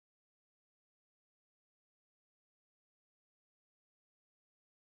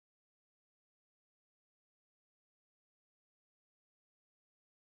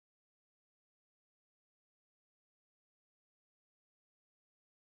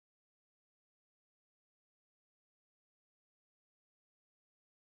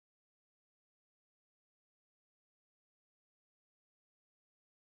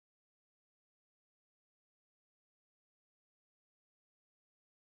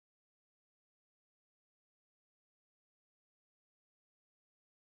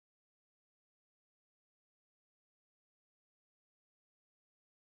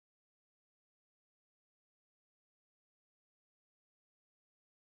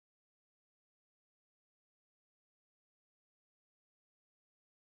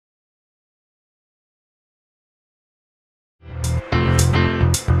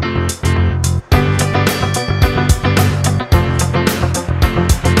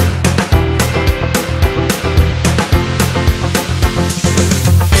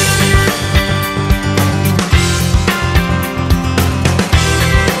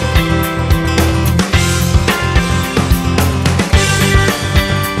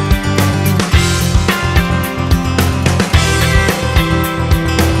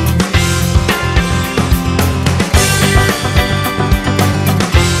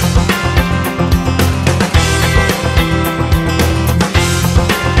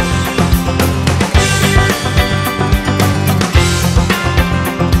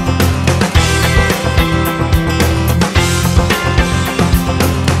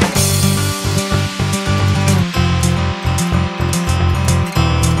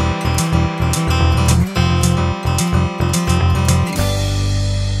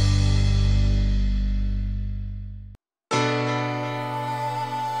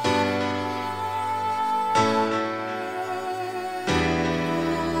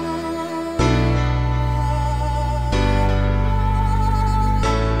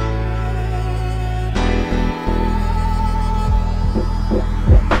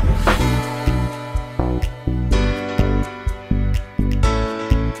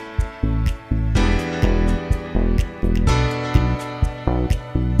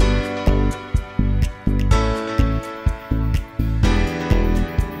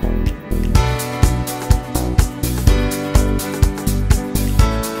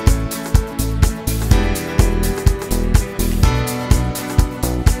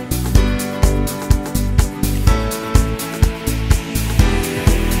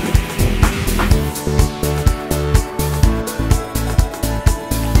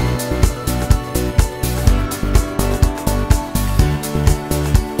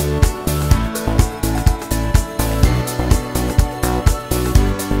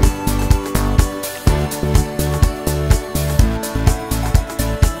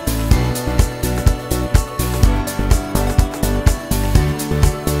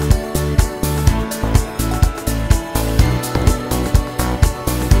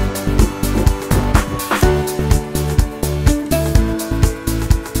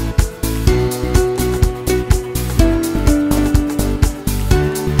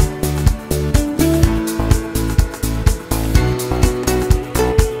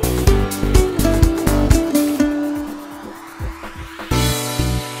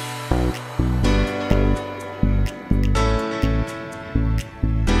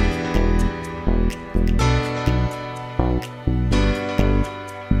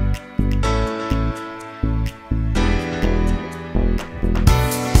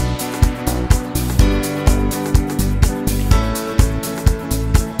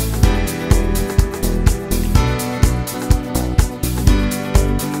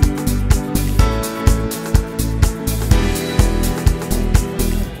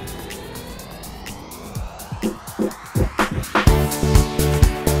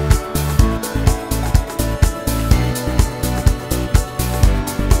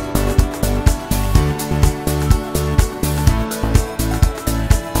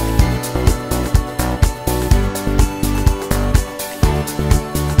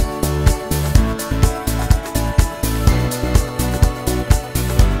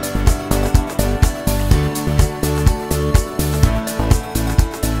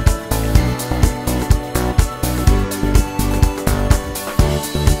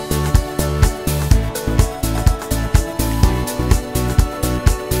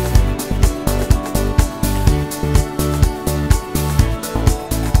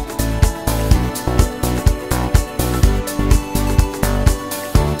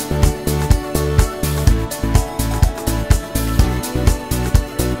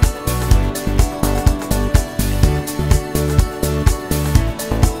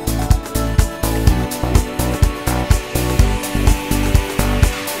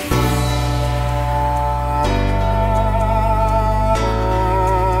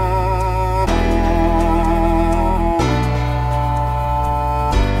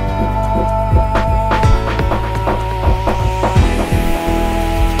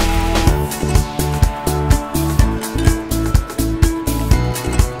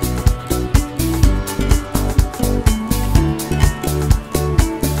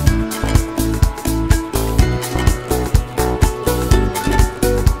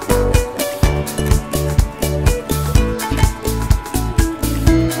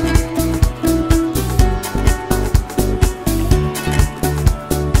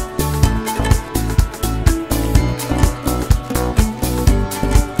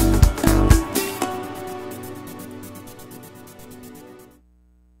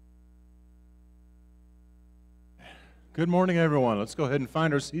Good morning, everyone. Let's go ahead and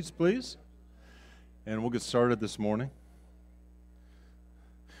find our seats, please. And we'll get started this morning.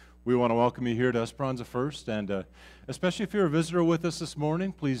 We want to welcome you here to Esperanza First, and especially if you're a visitor with us this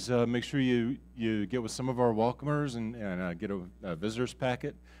morning, please make sure you get with some of our welcomers and get a visitor's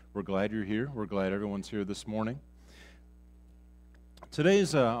packet. We're glad you're here. We're glad everyone's here this morning. I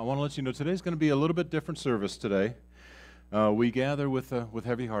want to let you know, today's going to be a little bit different service today. We gather with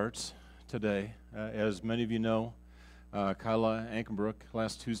heavy hearts today. As many of you know, Kyla Ankenbruck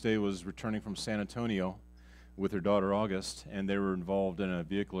last Tuesday was returning from San Antonio with her daughter August, and they were involved in a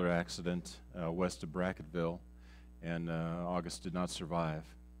vehicular accident west of Brackettville, and August did not survive.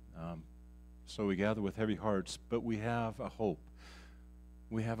 So we gather with heavy hearts, but we have a hope.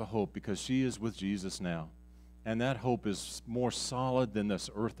 We have a hope because she is with Jesus now, and that hope is more solid than this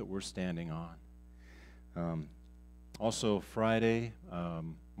earth that we're standing on. Also Friday,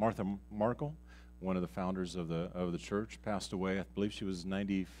 Martha Markle, one of the founders of the church, passed away. I believe she was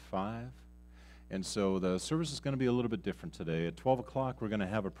 95. And so the service is going to be a little bit different today. At 12 o'clock, we're going to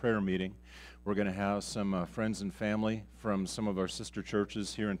have a prayer meeting. We're going to have some friends and family from some of our sister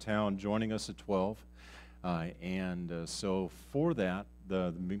churches here in town joining us at 12. So for that,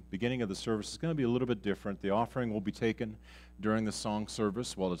 the beginning of the service is going to be a little bit different. The offering will be taken during the song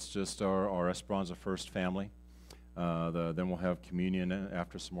service while it's just our Esperanza First family. Then we'll have communion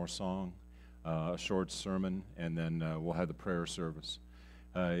after some more song. A short sermon, and then we'll have the prayer service.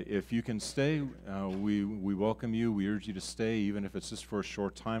 If you can stay, we welcome you. We urge you to stay, even if it's just for a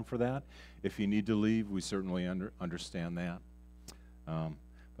short time for that. If you need to leave, we certainly understand that.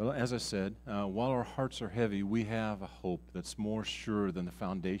 But as I said, while our hearts are heavy, we have a hope that's more sure than the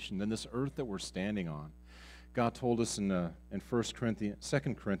foundation, than this earth that we're standing on. God told us in 2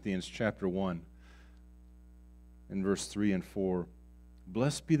 Corinthians chapter 1, in verse 3 and 4,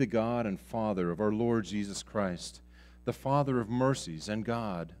 "Blessed be the God and Father of our Lord Jesus Christ, the Father of mercies and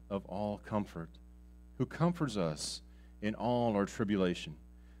God of all comfort, who comforts us in all our tribulation,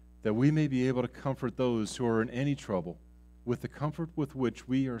 that we may be able to comfort those who are in any trouble with the comfort with which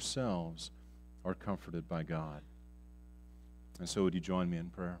we ourselves are comforted by God." And so would you join me in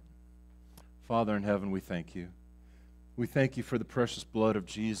prayer? Father in heaven, we thank you. We thank you for the precious blood of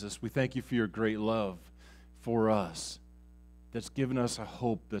Jesus. We thank you for your great love for us, that's given us a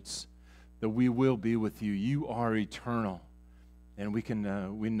hope that we will be with you. You are eternal, and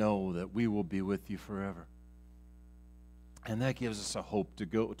we know that we will be with you forever. And that gives us a hope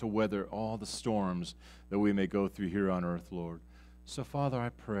to weather all the storms that we may go through here on earth, Lord. So,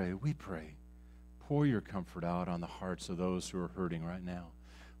 Father, we pray, pour your comfort out on the hearts of those who are hurting right now.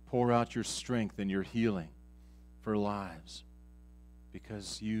 Pour out your strength and your healing for lives,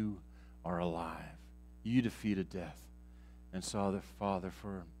 because you are alive. You defeated death. And so, Father,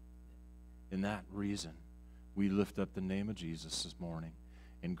 in that reason, we lift up the name of Jesus this morning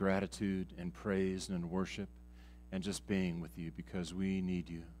in gratitude and praise and in worship and just being with you, because we need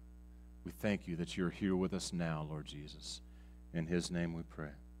you. We thank you that you're here with us now, Lord Jesus. In his name we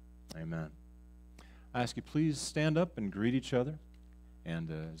pray. Amen. I ask you, please stand up and greet each other,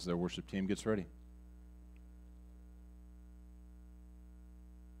 and as their worship team gets ready.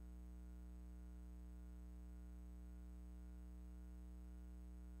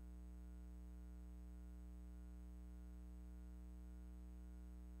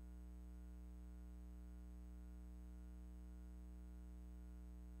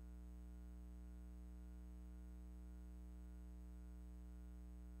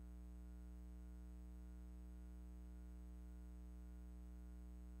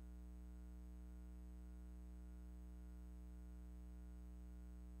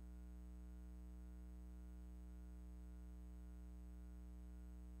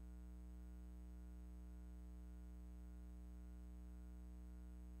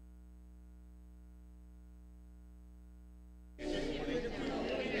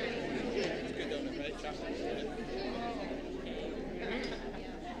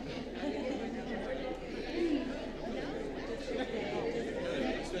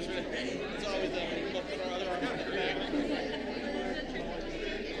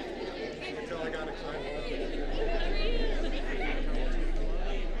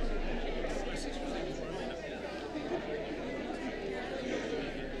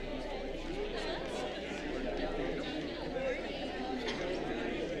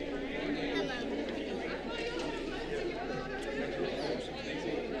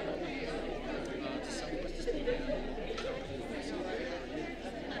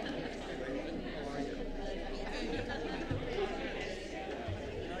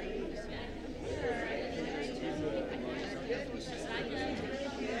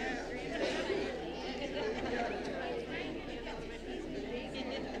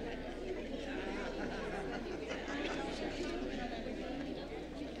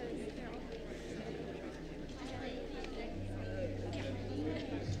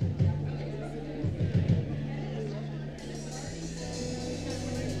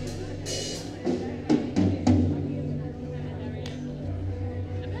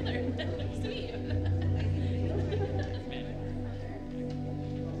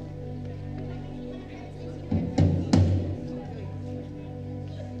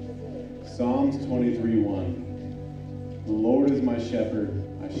 Psalms 23:1. The Lord is my shepherd,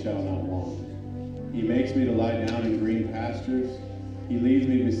 I shall not want. He makes me to lie down in green pastures. He leads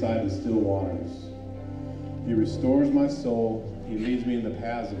me beside the still waters. He restores my soul. He leads me in the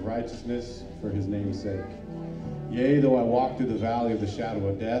paths of righteousness for his name's sake. Yea, though I walk through the valley of the shadow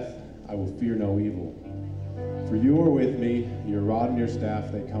of death, I will fear no evil. For you are with me, your rod and your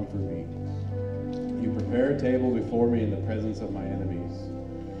staff, they comfort me. You prepare a table before me in the presence of my enemies.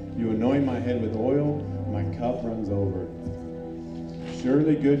 You anoint my head with oil, my cup runs over.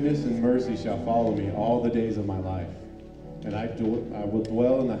 Surely goodness and mercy shall follow me all the days of my life, and I will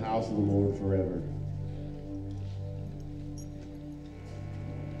dwell in the house of the Lord forever.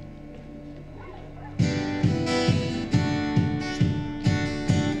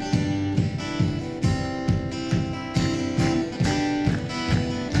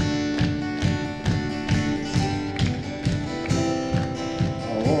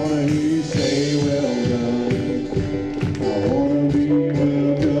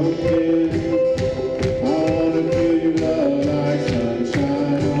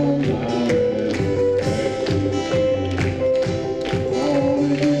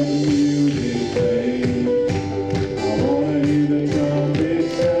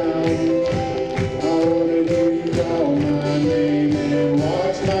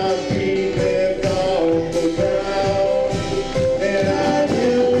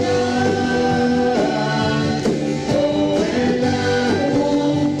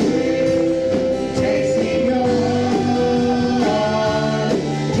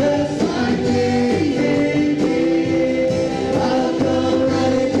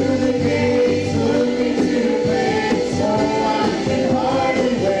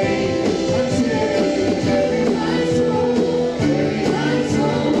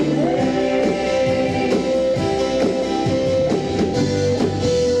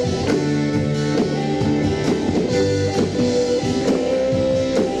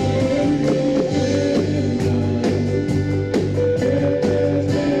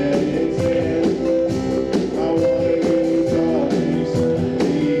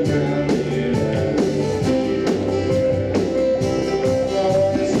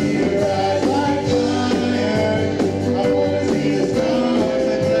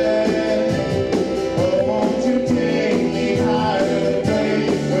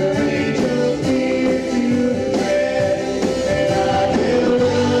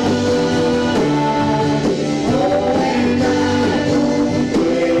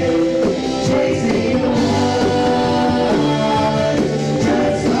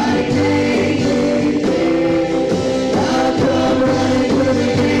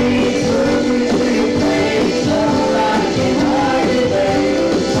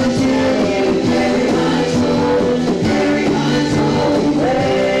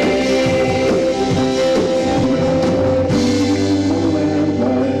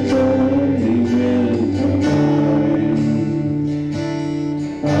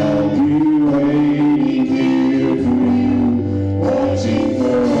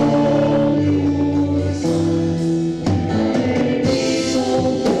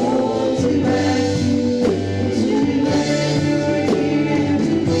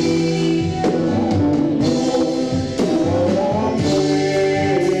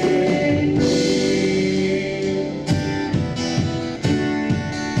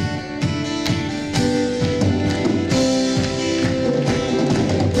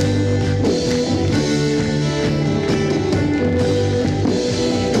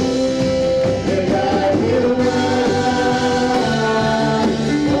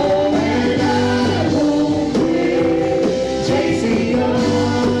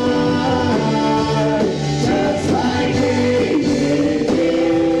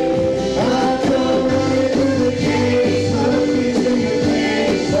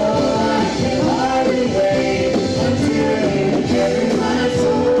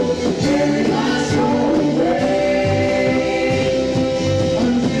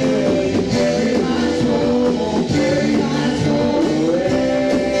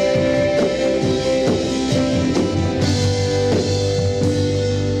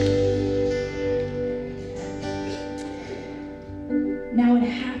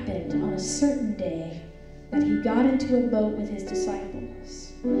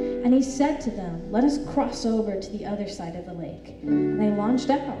 And he said to them, "Let us cross over to the other side of the lake." And they launched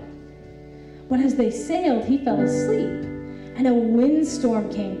out. But as they sailed, he fell asleep. And a windstorm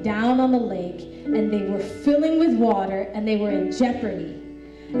came down on the lake, and they were filling with water, and they were in jeopardy.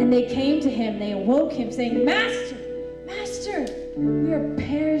 And they came to him, they awoke him, saying, "Master, Master, we are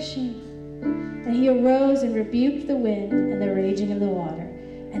perishing." And he arose and rebuked the wind and the raging of the water,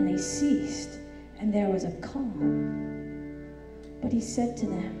 And they ceased, and there was a calm. But he said to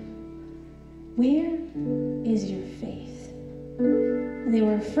them, "Where is your faith?" And they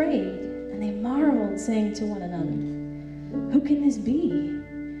were afraid, and they marveled, saying to one another, "Who can this be?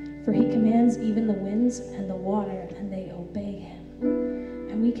 For he commands even the winds and the water, and they obey him."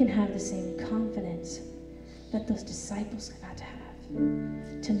 And we can have the same confidence that those disciples had to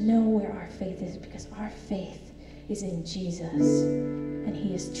have, to know where our faith is, because our faith is in Jesus, and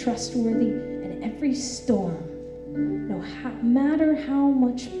he is trustworthy in every storm, no matter how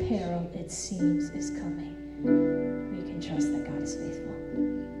much peril it seems is coming. We can trust that God is faithful.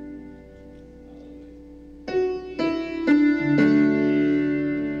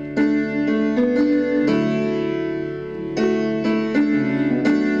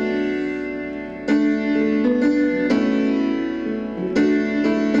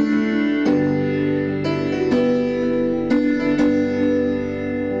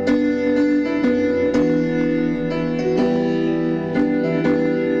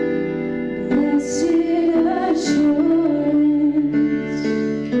 Blessed assurance,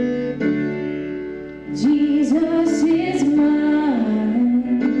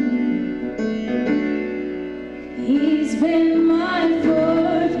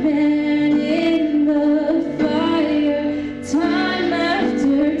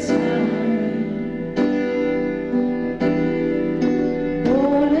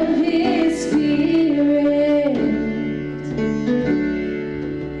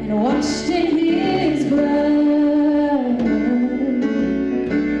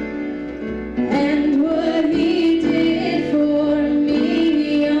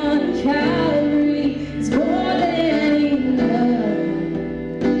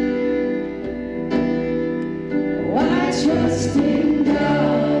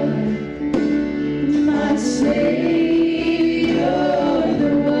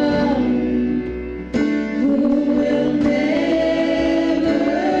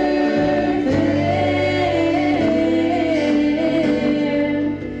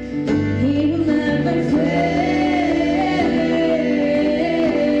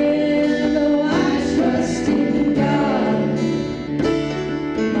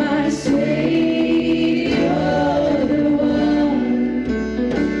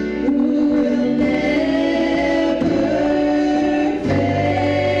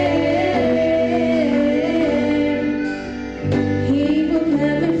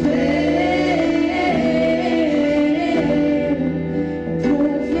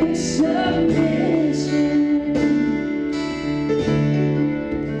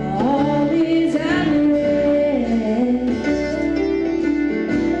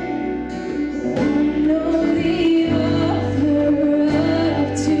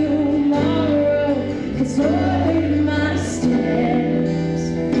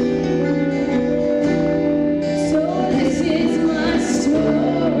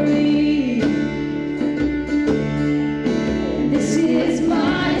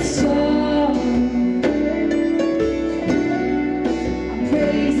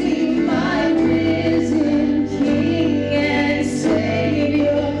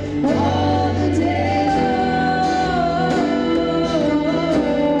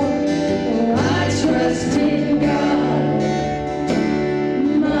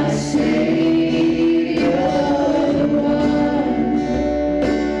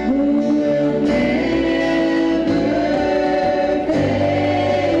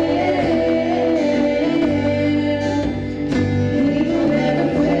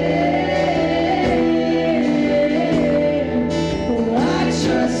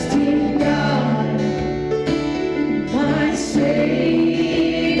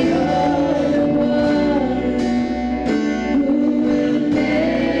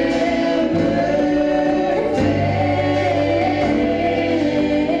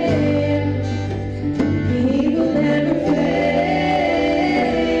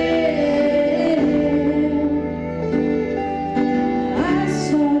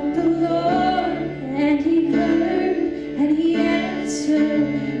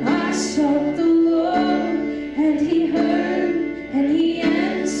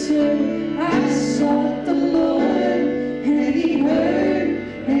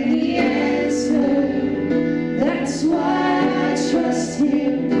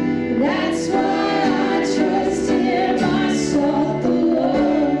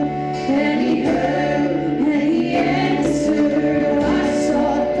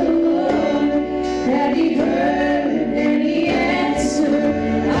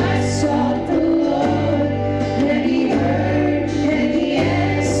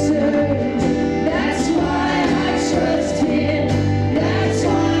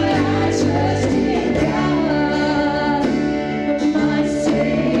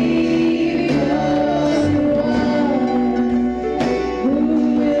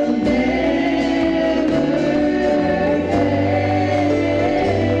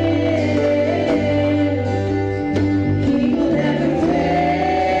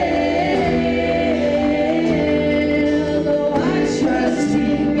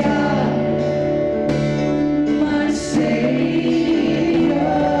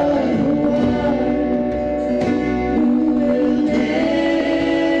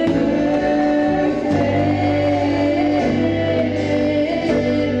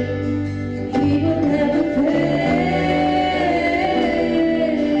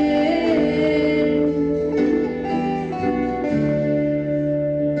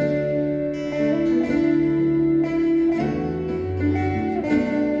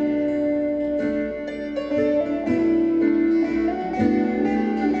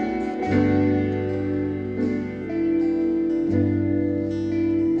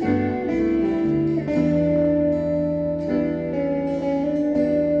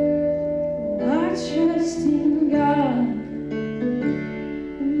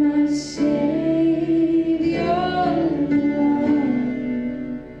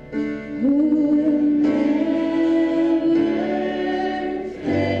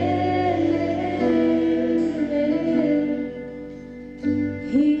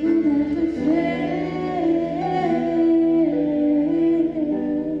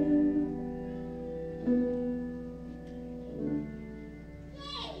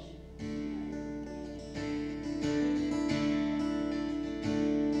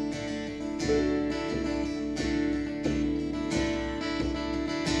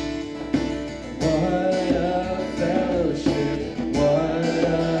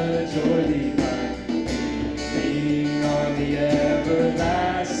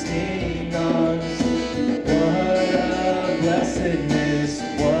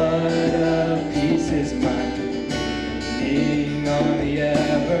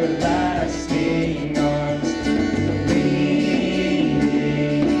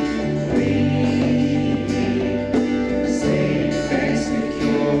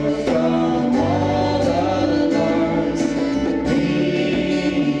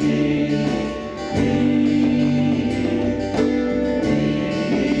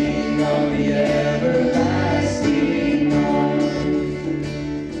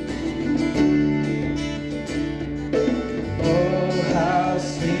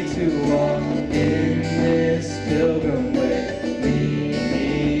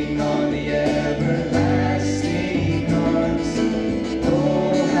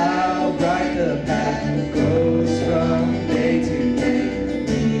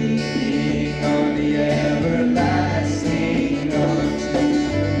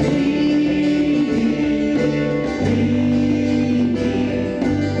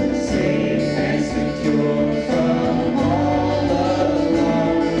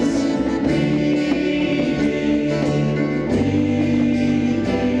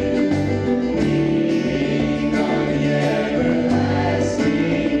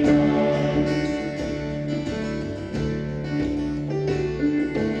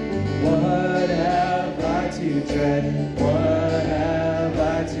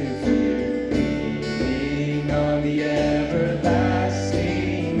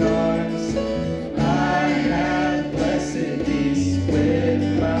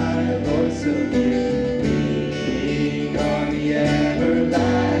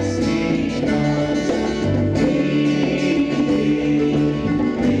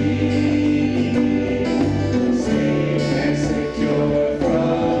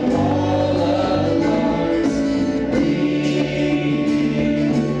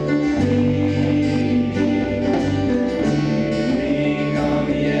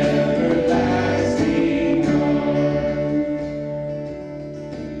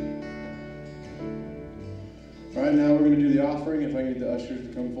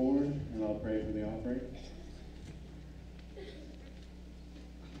 come forward and I'll pray for the offering.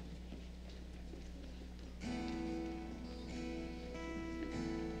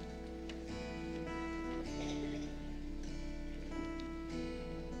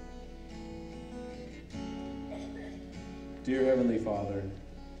 Dear Heavenly Father,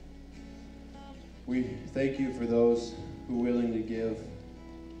 we thank you for those who willingly give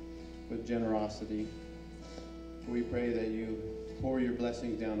with generosity. We pray that you pour your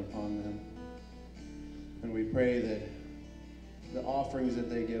blessings down upon them. And we pray that the offerings that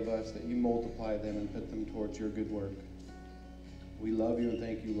they give us, that you multiply them and put them towards your good work. We love you and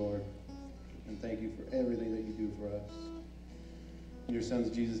thank you, Lord. And thank you for everything that you do for us. In your Son's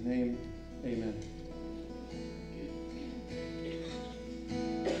Jesus' name, amen.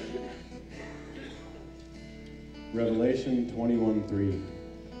 Revelation 21:3.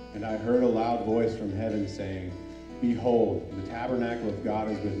 And I heard a loud voice from heaven saying, Behold, the tabernacle of God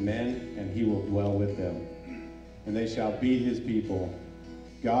is with men, and he will dwell with them. And they shall be his people.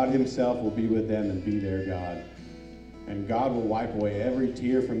 God himself will be with them and be their God. And God will wipe away every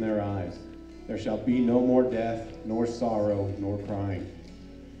tear from their eyes. There shall be no more death, nor sorrow, nor crying.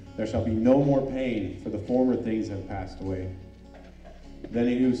 There shall be no more pain, for the former things have passed away. Then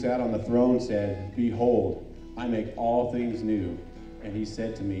he who sat on the throne said, Behold, I make all things new. And he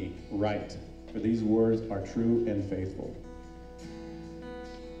said to me, Write, for these words are true and faithful.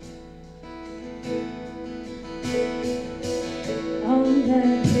 On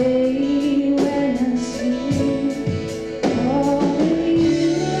that day when I see all that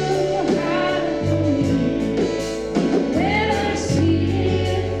you have for me, when I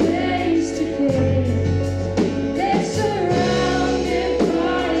see you face to face, they're surrounded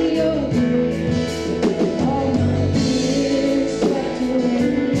by your grace. All my fears swept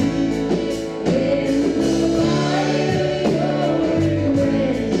away in the light of your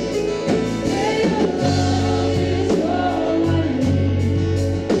embrace. Where your love is all I need,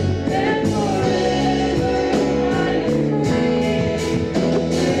 and forever I am free.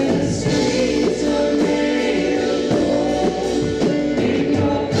 Where the streets are made of gold, in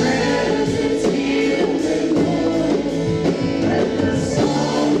your presence healed and whole. Let the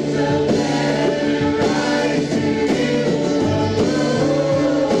songs of heaven rise to you alone.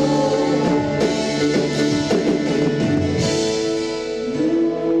 No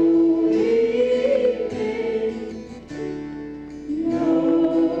weeping, no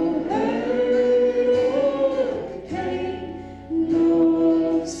hurt or pain,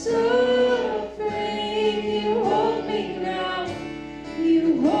 no suffering. You hold me now,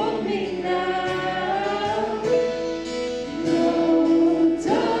 you hold me now. No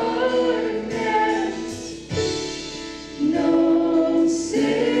darkness, no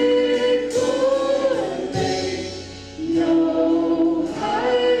sick or late, no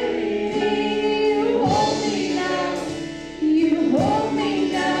hiding. You hold me now, you hold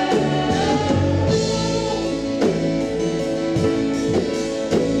me now.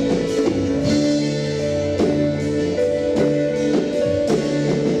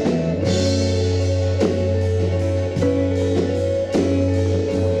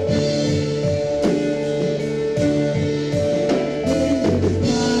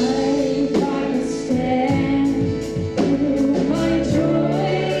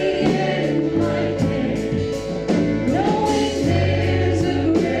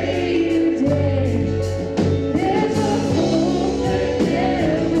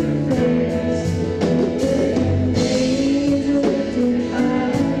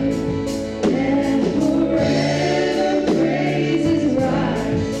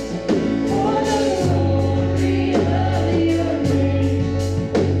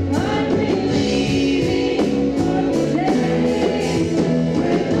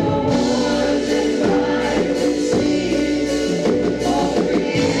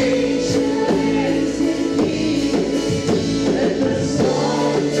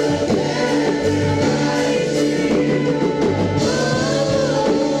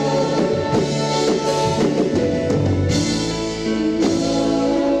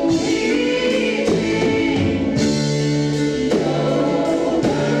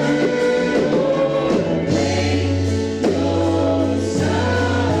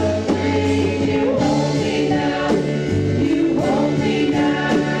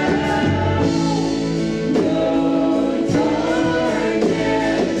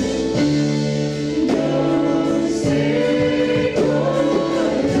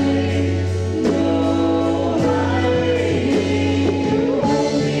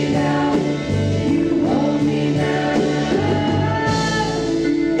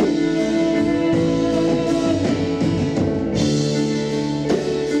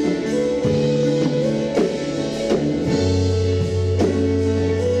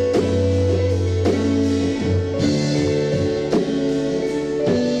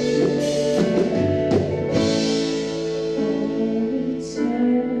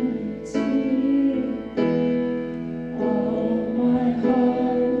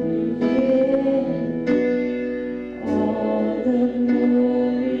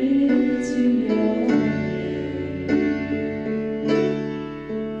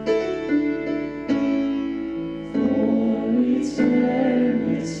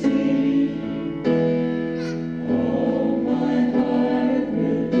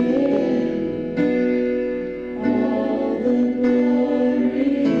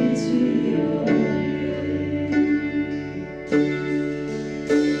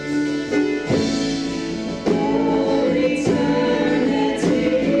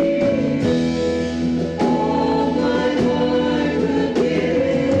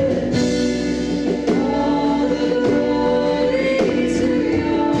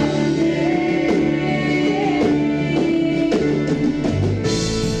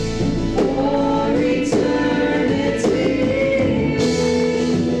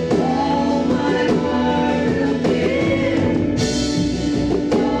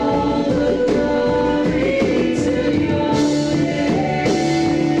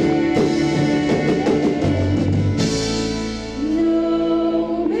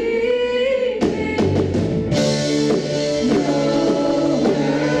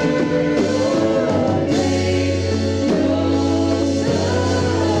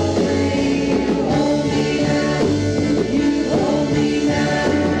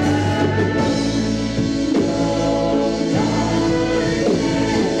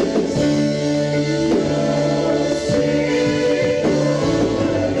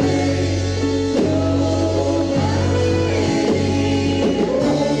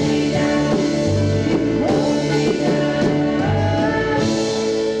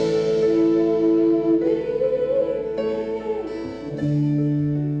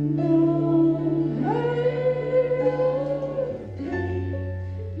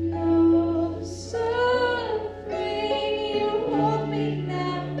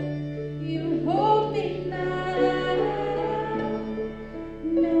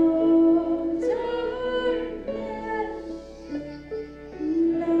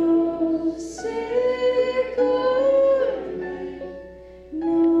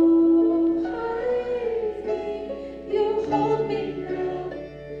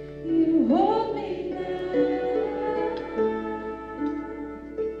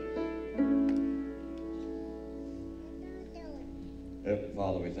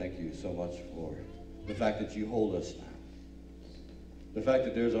 thank you so much for the fact that you hold us now. The fact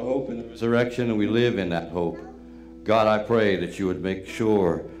that there's a hope in the resurrection and we live in that hope. God, I pray that you would make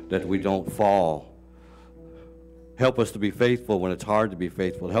sure that we don't fall. Help us to be faithful when it's hard to be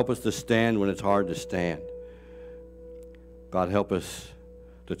faithful. Help us to stand when it's hard to stand. God, help us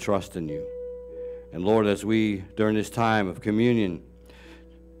to trust in you. And Lord, as we, during this time of communion,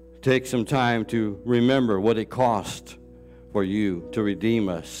 take some time to remember what it cost for you to redeem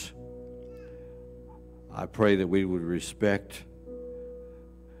us, I pray that we would respect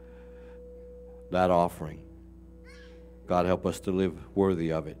that offering. God, help us to live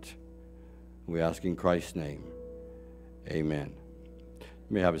worthy of it. We ask in Christ's name. Amen. You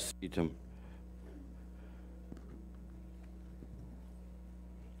may have a seat.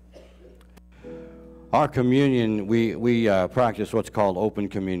 Our communion, we practice what's called open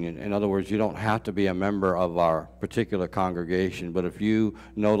communion. In other words, you don't have to be a member of our particular congregation, but if you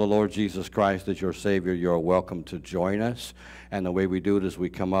know the Lord Jesus Christ as your Savior, you're welcome to join us. And the way we do it is we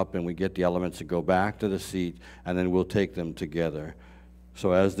come up and we get the elements and go back to the seat, and then we'll take them together.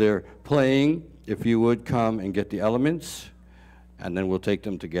 So as they're playing, if you would come and get the elements, and then we'll take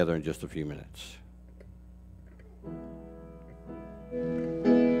them together in just a few minutes.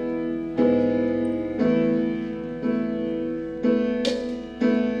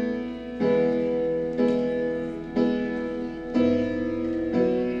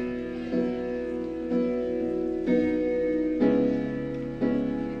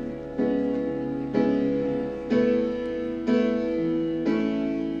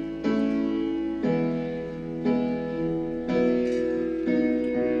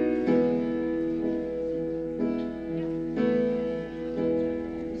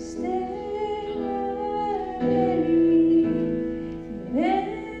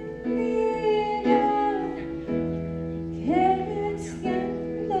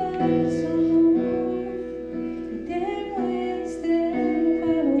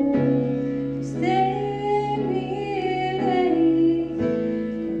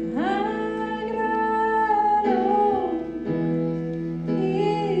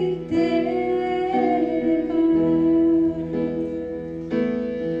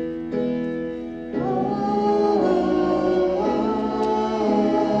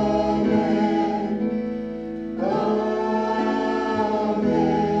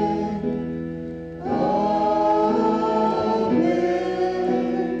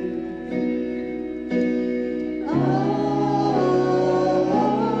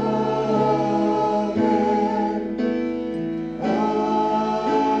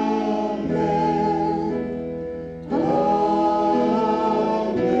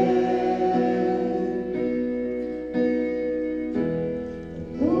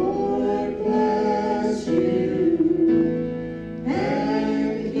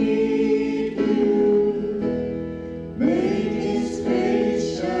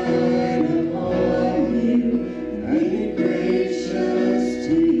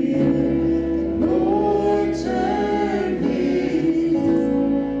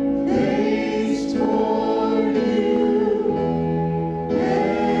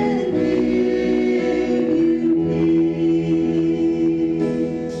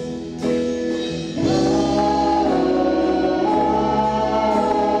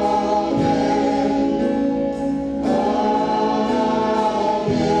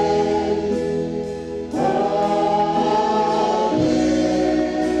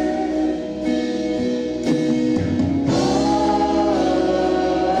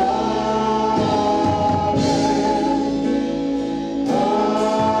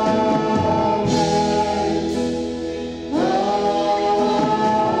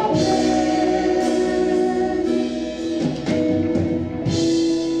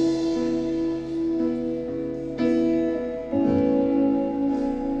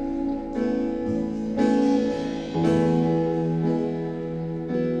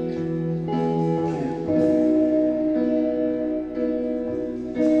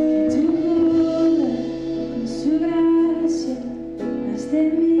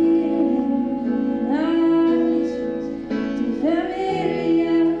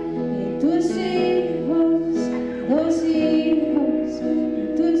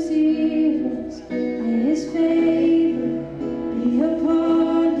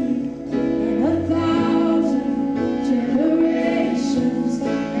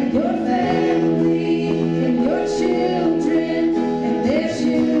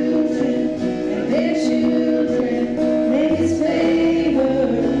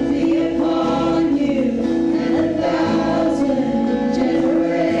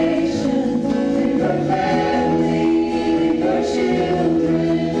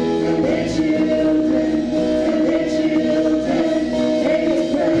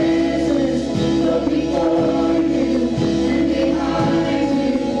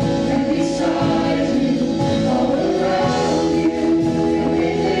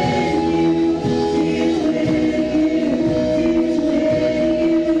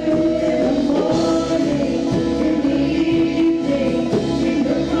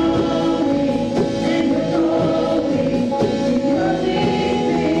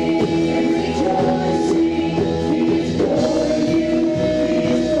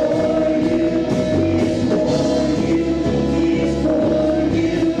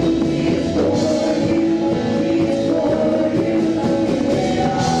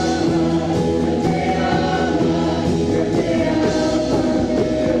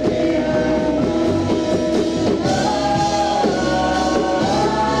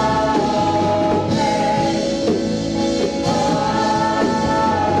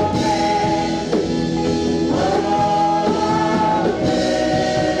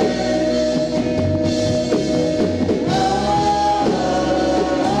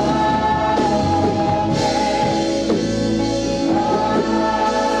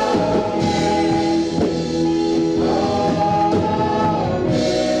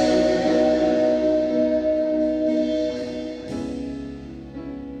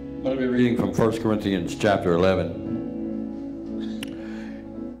 I'm going to be reading from 1 Corinthians chapter 11.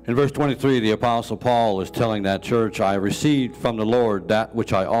 In verse 23, the Apostle Paul is telling that church, I received from the Lord that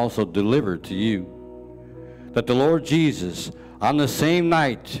which I also delivered to you, that the Lord Jesus, on the same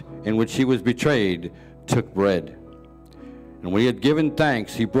night in which he was betrayed, took bread. And when he had given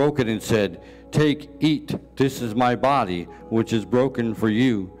thanks, he broke it and said, Take, eat, this is my body, which is broken for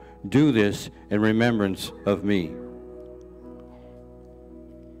you. Do this in remembrance of me.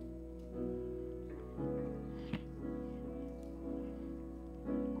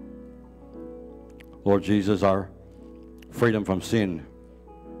 Lord Jesus, our freedom from sin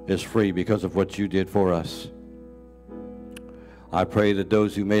is free because of what you did for us. I pray that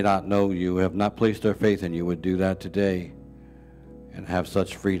those who may not know you, have not placed their faith in you, would do that today and have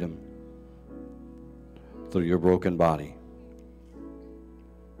such freedom through your broken body.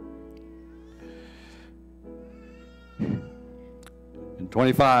 In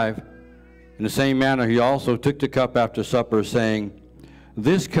 25, in the same manner he also took the cup after supper, saying,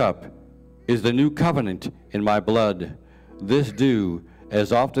 This cup is the new covenant in my blood. This do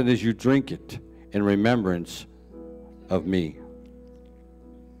as often as you drink it in remembrance of me.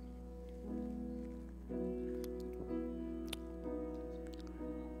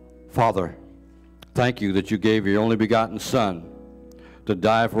 Father, thank you that you gave your only begotten Son to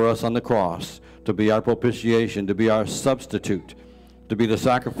die for us on the cross, to be our propitiation, to be our substitute, to be the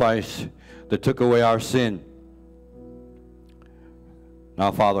sacrifice that took away our sin. Now,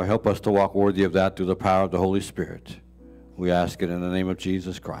 Father, help us to walk worthy of that through the power of the Holy Spirit. We ask it in the name of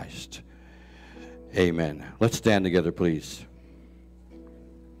Jesus Christ. Amen. Let's stand together, please.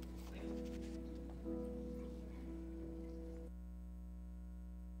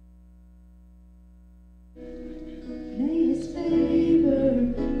 May his favor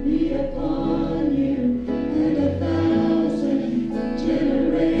be upon you and 1,000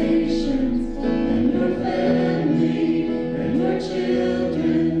 generations, and your family, and your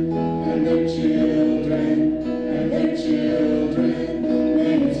children, and their children, and their children.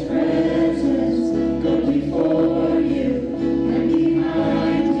 May his presence go before you, and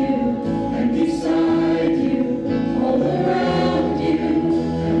behind you, and beside you, all around you,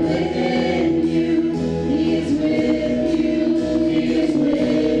 and within you. He is with you, he is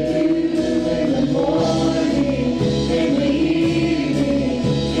with you, in the morning, in the evening,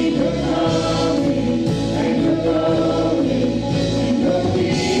 in your coming, and your going, in your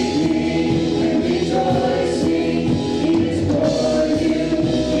weeping, and rejoicing. He is for you,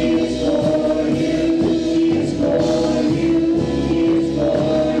 he is for you, he is for you, he is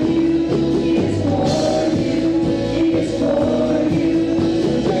for you, he is for you, he is for you.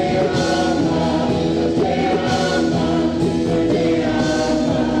 Te ama, te ama, te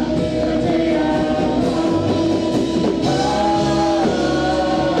ama, te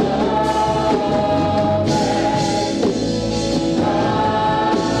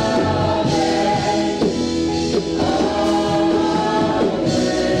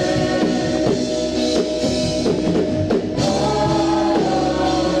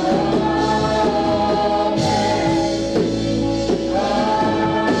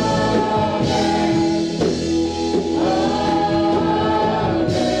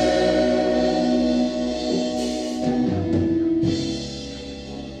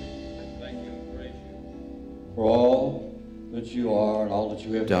For all that you are and all that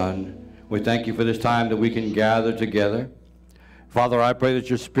you have done, we thank you for this time that we can gather together. Father, I pray that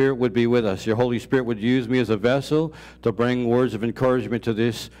your Spirit would be with us. Your Holy Spirit would use me as a vessel to bring words of encouragement to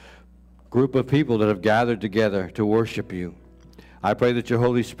this group of people that have gathered together to worship you. I pray that your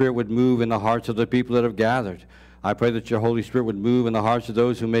Holy Spirit would move in the hearts of the people that have gathered. I pray that your Holy Spirit would move in the hearts of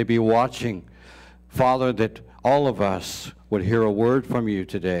those who may be watching. Father, that all of us would hear a word from you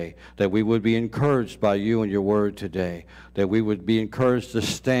today, that we would be encouraged by you and your word today, that we would be encouraged to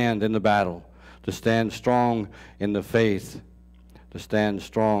stand in the battle, to stand strong in the faith, to stand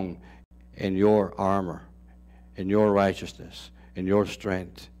strong in your armor, in your righteousness, in your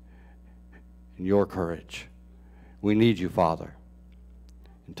strength, in your courage. We need you, Father.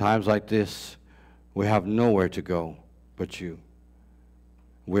 In times like this, we have nowhere to go but you.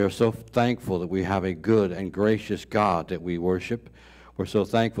 We are so thankful that we have a good and gracious God that we worship. We're so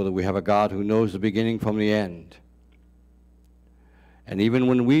thankful that we have a God who knows the beginning from the end. And even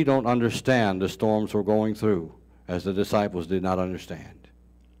when we don't understand the storms we're going through, as the disciples did not understand,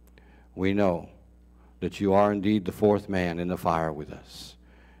 we know that you are indeed the fourth man in the fire with us.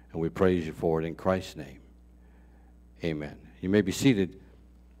 And we praise you for it in Christ's name. Amen. You may be seated.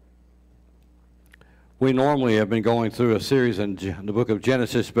 We normally have been going through a series in the book of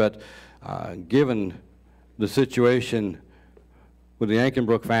Genesis, but given the situation with the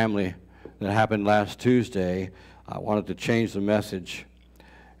Ankenbruck family that happened last Tuesday, I wanted to change the message.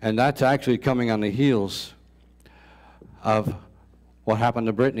 And that's actually coming on the heels of what happened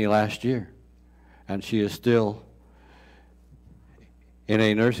to Brittany last year. And she is still in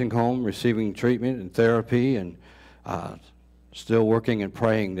a nursing home receiving treatment and therapy, and still working and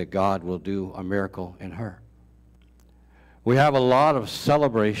praying that God will do a miracle in her. We have a lot of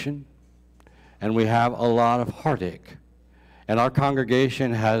celebration, and we have a lot of heartache. And our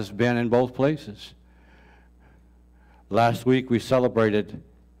congregation has been in both places. Last week we celebrated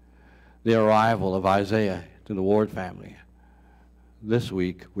the arrival of Isaiah to the Ward family. This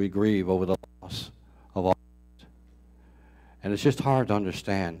week we grieve over the loss of all. And it's just hard to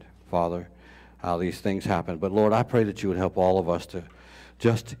understand, Father, how these things happen. But Lord, I pray that you would help all of us to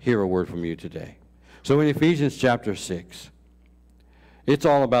just hear a word from you today. So in Ephesians chapter 6, it's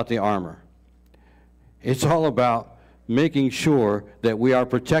all about the armor. It's all about making sure that we are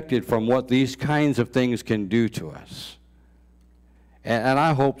protected from what these kinds of things can do to us. And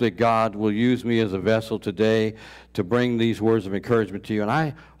I hope that God will use me as a vessel today to bring these words of encouragement to you. And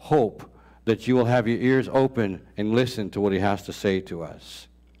I hope that you will have your ears open and listen to what he has to say to us.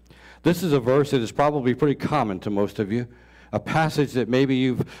 This is a verse that is probably pretty common to most of you, a passage that maybe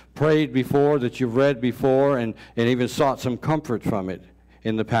you've prayed before, that you've read before, and even sought some comfort from it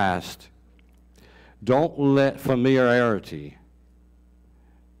in the past. Don't let familiarity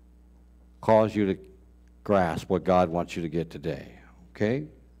cause you to grasp what God wants you to get today. Okay?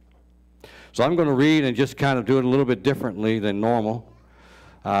 So I'm going to read and just kind of do it a little bit differently than normal.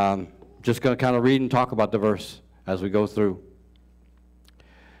 Just going to kind of read and talk about the verse as we go through.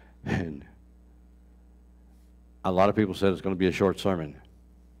 And a lot of people said it's going to be a short sermon.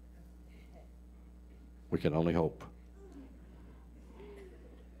 We can only hope.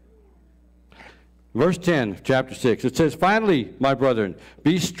 Verse 10, chapter 6, it says, "Finally, my brethren,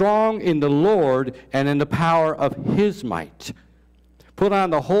 be strong in the Lord and in the power of his might. Put on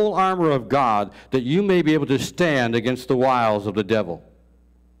the whole armor of God, that you may be able to stand against the wiles of the devil."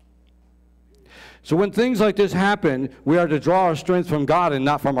 So when things like this happen, we are to draw our strength from God and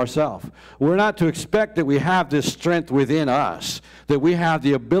not from ourselves. We're not to expect that we have this strength within us, that we have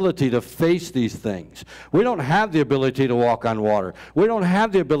the ability to face these things. We don't have the ability to walk on water. We don't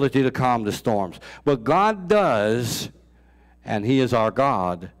have the ability to calm the storms. But God does, and he is our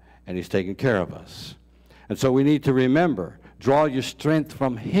God, and he's taking care of us. And so we need to remember, draw your strength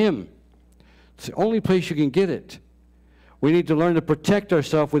from him. It's the only place you can get it. We need to learn to protect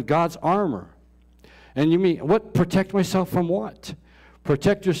ourselves with God's armor. And you mean, what? Protect myself from what?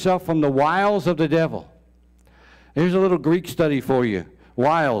 Protect yourself from the wiles of the devil. Here's a little Greek study for you.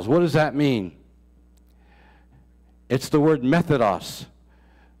 Wiles, what does that mean? It's the word methodos.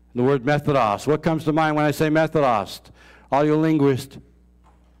 The word methodos. What comes to mind when I say methodos? All you linguists.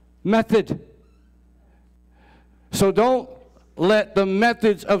 Method. So don't let the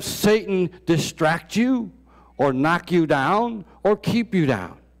methods of Satan distract you or knock you down or keep you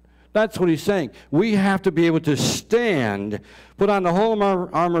down. That's what he's saying. We have to be able to stand, put on the whole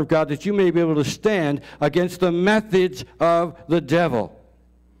armor of God, that you may be able to stand against the methods of the devil.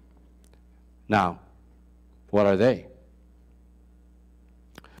 Now, what are they?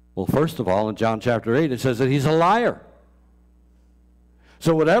 Well, first of all, in John chapter 8, it says that he's a liar.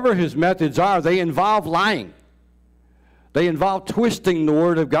 So whatever his methods are, they involve lying. They involve twisting the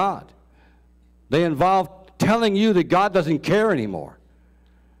word of God. They involve telling you that God doesn't care anymore.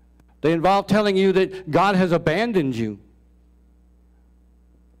 They involve telling you that God has abandoned you,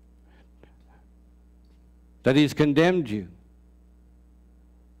 that he's condemned you.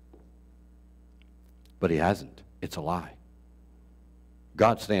 But he hasn't. It's a lie.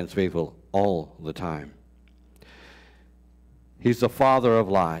 God stands faithful all the time. He's the father of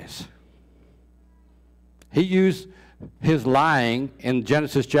lies. He used his lying in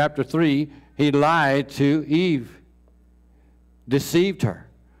Genesis chapter 3. He lied to Eve, deceived her,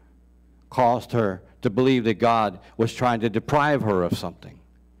 caused her to believe that God was trying to deprive her of something.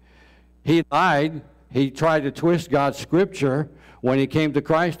 He lied. He tried to twist God's scripture when he came to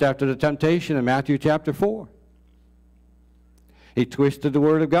Christ after the temptation in Matthew chapter 4. He twisted the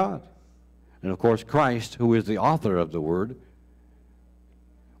word of God. And of course, Christ, who is the author of the word,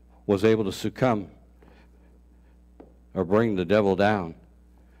 was able to succumb or bring the devil down.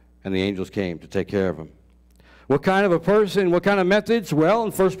 And the angels came to take care of him. What kind of a person, what kind of methods? Well,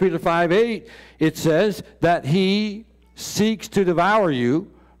 in 1 Peter 5:8, it says that he seeks to devour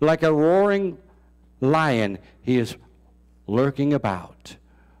you like a roaring lion. He is lurking about,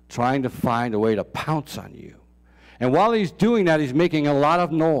 trying to find a way to pounce on you. And while he's doing that, he's making a lot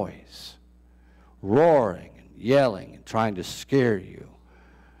of noise, roaring, and yelling and trying to scare you,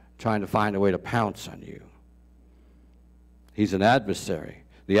 trying to find a way to pounce on you. He's an adversary.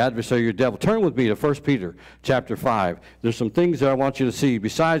 The adversary, your devil. Turn with me to 1 Peter chapter 5. There's some things that I want you to see.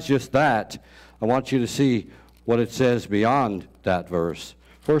 Besides just that, I want you to see what it says beyond that verse.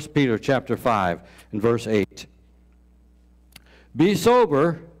 1 Peter chapter 5 and verse 8. Be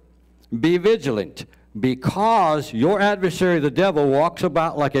sober, be vigilant, because your adversary the devil walks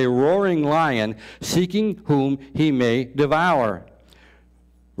about like a roaring lion, seeking whom he may devour.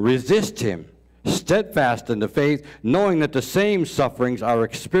 Resist him, steadfast in the faith, knowing that the same sufferings are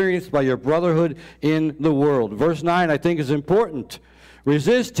experienced by your brotherhood in the world. Verse 9 I think is important.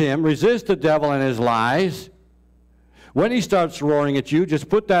 Resist him, resist the devil and his lies. When he starts roaring at you, just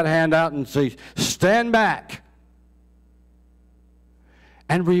put that hand out and say, stand back.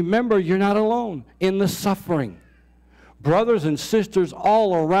 And remember, you're not alone in the suffering. Brothers and sisters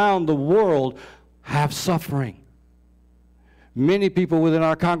all around the world have suffering. Many people within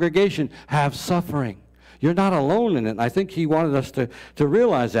our congregation have suffering. You're not alone in it. And I think he wanted us to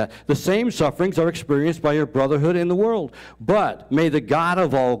realize that. The same sufferings are experienced by your brotherhood in the world. But may the God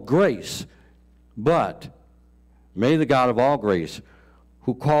of all grace,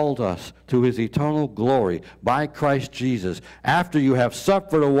 who called us to his eternal glory by Christ Jesus, after you have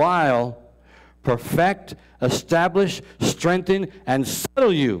suffered a while, perfect, establish, strengthen, and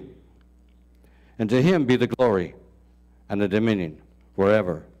settle you. And to him be the glory and the dominion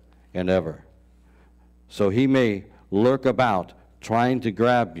forever and ever. So he may lurk about, trying to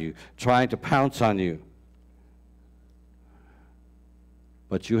grab you, trying to pounce on you.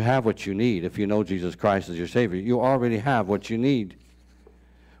 But you have what you need if you know Jesus Christ as your Savior. You already have what you need.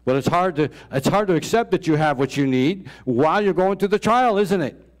 But it's hard to accept that you have what you need while you're going through the trial, isn't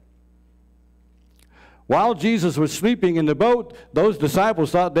it? While Jesus was sleeping in the boat, those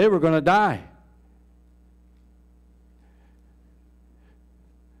disciples thought they were going to die.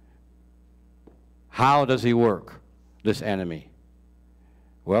 How does he work, this enemy?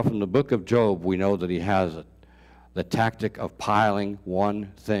 Well, from the book of Job, we know that he has the tactic of piling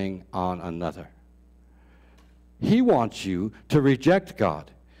one thing on another. He wants you to reject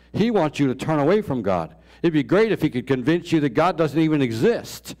God. He wants you to turn away from God. It'd be great if he could convince you that God doesn't even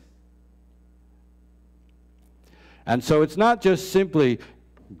exist. And so it's not just simply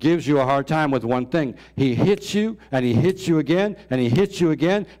gives you a hard time with one thing. He hits you, and he hits you again, and he hits you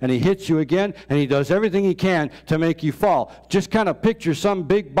again, and he hits you again, and he does everything he can to make you fall. Just kind of picture some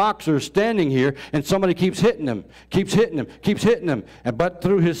big boxer standing here, and somebody keeps hitting him, keeps hitting him, keeps hitting him. But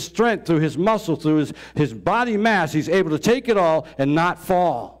through his strength, through his muscle, through his body mass, he's able to take it all and not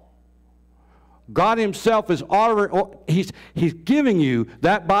fall. God himself is already, he's giving you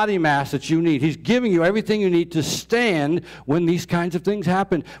that body mass that you need. He's giving you everything you need to stand when these kinds of things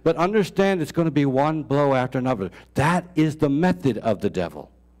happen. But understand it's going to be one blow after another. That is the method of the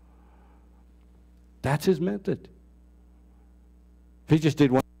devil. That's his method. If he just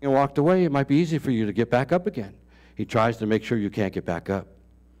did one thing and walked away, it might be easy for you to get back up again. He tries to make sure you can't get back up.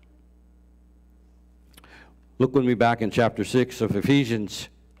 Look with me back in chapter 6 of Ephesians.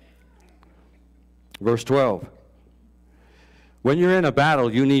 Verse 12. When you're in a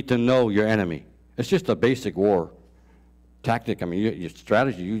battle, you need to know your enemy. It's just a basic war tactic. I mean, your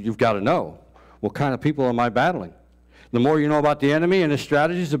strategy, you've got to know. What kind of people am I battling? The more you know about the enemy and his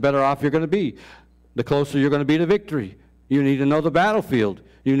strategies, the better off you're going to be. The closer you're going to be to victory. You need to know the battlefield.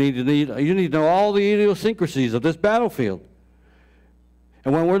 You need to know all the idiosyncrasies of this battlefield.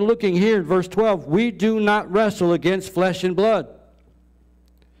 And when we're looking here in verse 12, we do not wrestle against flesh and blood.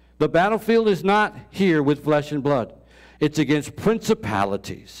 The battlefield is not here with flesh and blood. It's against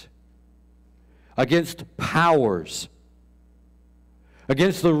principalities, against powers,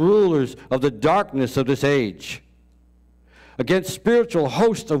 against the rulers of the darkness of this age, against spiritual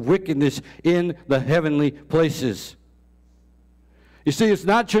hosts of wickedness in the heavenly places. You see, it's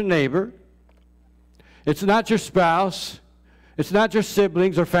not your neighbor. It's not your spouse. It's not your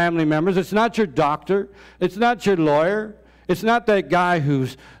siblings or family members. It's not your doctor. It's not your lawyer. It's not that guy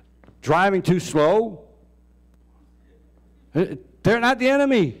who's driving too slow. They're not the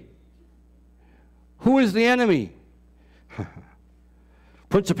enemy. Who is the enemy?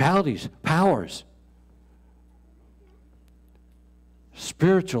 Principalities, powers,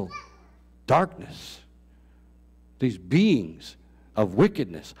 spiritual darkness. These beings of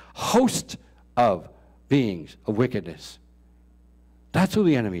wickedness, host of beings of wickedness. That's who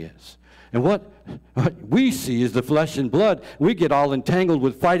the enemy is. And what we see is the flesh and blood. We get all entangled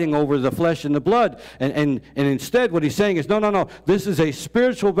with fighting over the flesh and the blood. And instead what he's saying is, no. This is a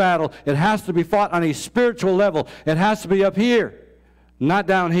spiritual battle. It has to be fought on a spiritual level. It has to be up here, not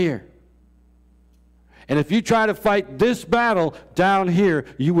down here. And if you try to fight this battle down here,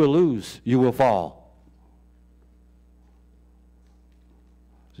 you will lose. You will fall.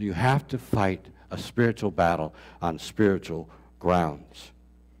 So you have to fight a spiritual battle on spiritual grounds.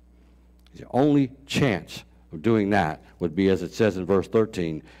 The only chance of doing that would be, as it says in verse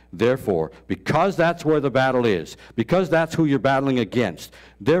 13, therefore, because that's where the battle is, because that's who you're battling against,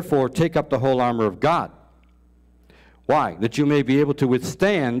 therefore take up the whole armor of God. Why? That you may be able to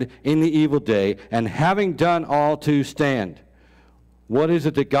withstand in the evil day, and having done all to stand. What is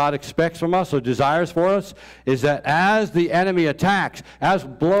it that God expects from us or desires for us? Is that as the enemy attacks, as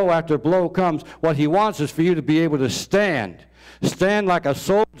blow after blow comes, what he wants is for you to be able to stand. Stand like a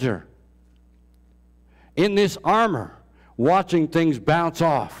soldier in this armor, watching things bounce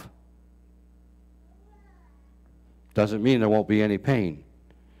off. Doesn't mean there won't be any pain.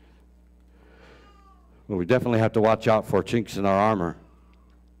 But we definitely have to watch out for chinks in our armor.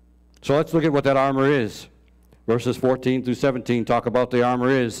 So let's look at what that armor is. Verses 14 through 17 talk about the armor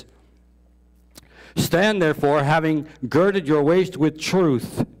is. Stand therefore, having girded your waist with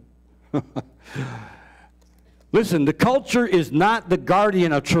truth. Listen, the culture is not the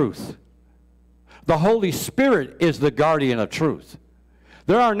guardian of truth. The Holy Spirit is the guardian of truth.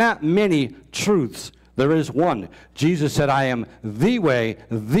 There are not many truths. There is one. Jesus said, I am the way,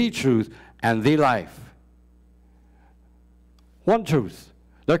 the truth, and the life. One truth.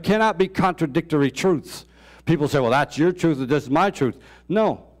 There cannot be contradictory truths. People say, well, that's your truth, this is my truth.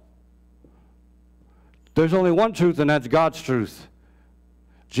 No. There's only one truth, and that's God's truth.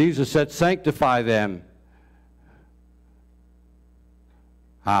 Jesus said, sanctify them.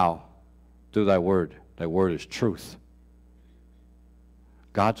 How? Through thy word. Thy word is truth.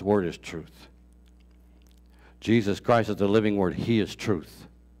 God's word is truth. Jesus Christ is the living word. He is truth.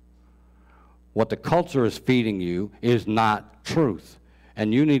 What the culture is feeding you is not truth.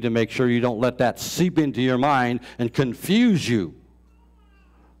 And you need to make sure you don't let that seep into your mind and confuse you.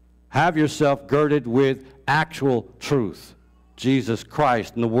 Have yourself girded with actual truth. Jesus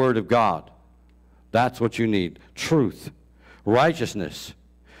Christ and the Word of God. That's what you need. Truth. Righteousness.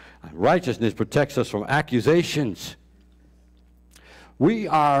 Righteousness protects us from accusations. We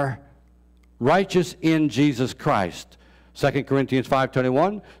are righteous in Jesus Christ. 2 Corinthians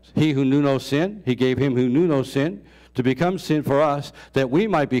 5:21, he who knew no sin, he gave him who knew no sin to become sin for us, that we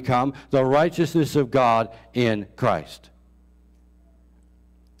might become the righteousness of God in Christ.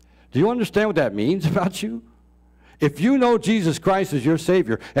 Do you understand what that means about you? If you know Jesus Christ as your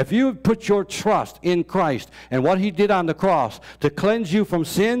Savior, if you have put your trust in Christ and what He did on the cross to cleanse you from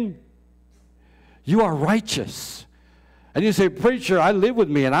sin, you are righteous. And you say, preacher, I live with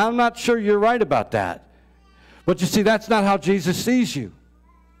me, and I'm not sure you're right about that. But you see, that's not how Jesus sees you.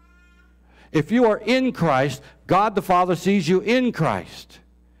 If you are in Christ, God the Father sees you in Christ.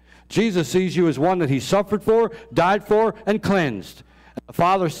 Jesus sees you as one that He suffered for, died for, and cleansed. The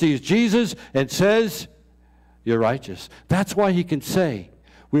Father sees Jesus and says, you're righteous. That's why He can say,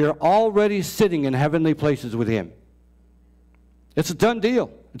 we are already sitting in heavenly places with Him. It's a done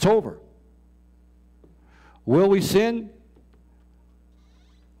deal. It's over. Will we sin?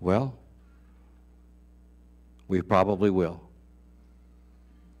 Well, we probably will.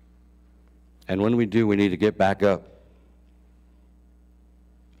 And when we do, we need to get back up.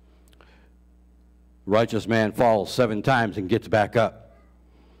 Righteous man falls 7 times and gets back up.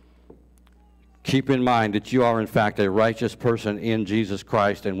 Keep in mind that you are, in fact, a righteous person in Jesus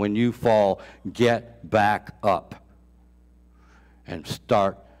Christ, and when you fall, get back up and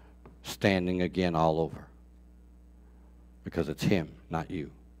start standing again all over. Because it's Him, not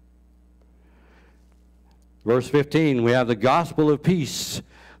you. Verse 15, we have the gospel of peace.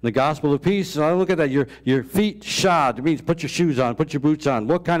 The gospel of peace, I look at that, your feet shod. It means put your shoes on, put your boots on.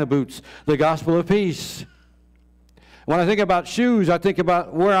 What kind of boots? The gospel of peace. When I think about shoes, I think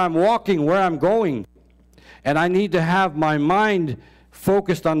about where I'm walking, where I'm going. And I need to have my mind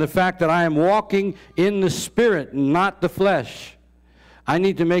focused on the fact that I am walking in the Spirit, not the flesh. I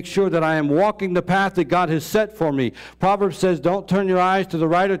need to make sure that I am walking the path that God has set for me. Proverbs says, don't turn your eyes to the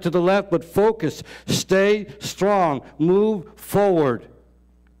right or to the left, but focus. Stay strong. Move forward.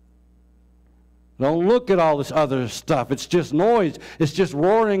 Don't look at all this other stuff. It's just noise. It's just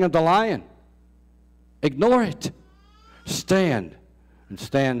roaring of the lion. Ignore it. Stand, and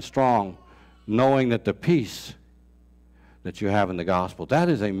stand strong, knowing that the peace that you have in the gospel, that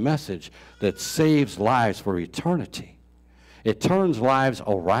is a message that saves lives for eternity. It turns lives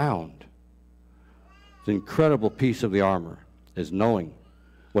around. The incredible piece of the armor is knowing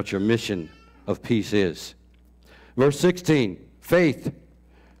what your mission of peace is. Verse 16, faith. It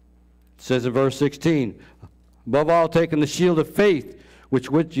says in verse 16, above all, taking the shield of faith,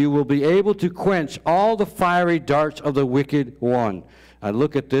 which you will be able to quench all the fiery darts of the wicked one. I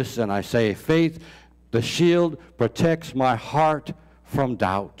look at this and I say, faith, the shield, protects my heart from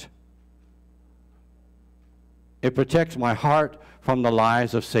doubt. It protects my heart from the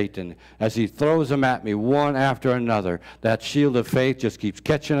lies of Satan. As he throws them at me one after another, that shield of faith just keeps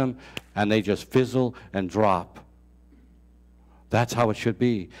catching them, and they just fizzle and drop. That's how it should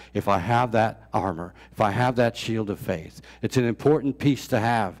be. If I have that armor, if I have that shield of faith, it's an important piece to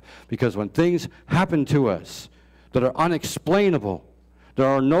have, because when things happen to us that are unexplainable, there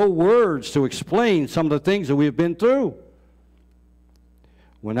are no words to explain some of the things that we've been through.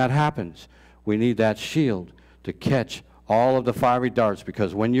 When that happens, we need that shield to catch all of the fiery darts,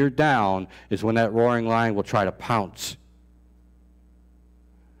 because when you're down is when that roaring lion will try to pounce.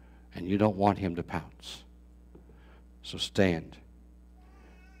 And you don't want him to pounce. So stand.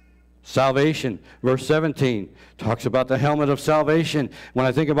 Salvation, verse 17, talks about the helmet of salvation. When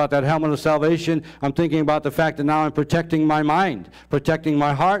I think about that helmet of salvation, I'm thinking about the fact that now I'm protecting my mind, protecting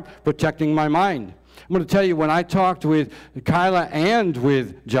my heart, protecting my mind. I'm going to tell you, when I talked with Kyla and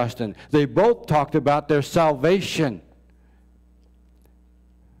with Justin, they both talked about their salvation.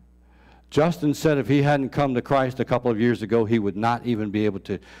 Justin said if he hadn't come to Christ a couple of years ago, he would not even be able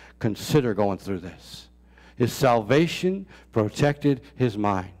to consider going through this. His salvation protected his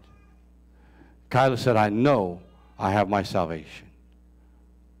mind. Kyla said, I know I have my salvation.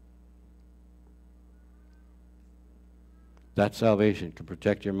 That salvation can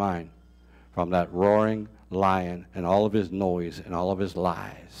protect your mind from that roaring lion and all of his noise and all of his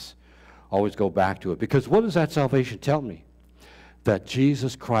lies. Always go back to it. Because what does that salvation tell me? That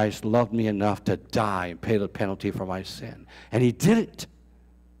Jesus Christ loved me enough to die and pay the penalty for my sin. And he did it.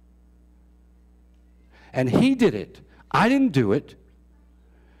 And he did it. I didn't do it.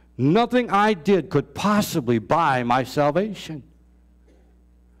 Nothing I did could possibly buy my salvation.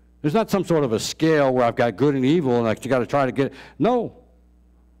 There's not some sort of a scale where I've got good and evil and you got to try to get it. No.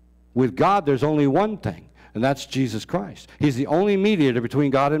 With God, there's only one thing, and that's Jesus Christ. He's the only mediator between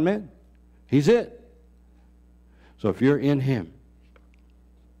God and men. He's it. So if you're in him,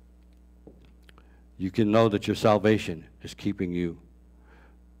 you can know that your salvation is keeping you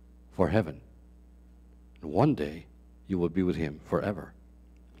for heaven. And one day, you will be with him forever.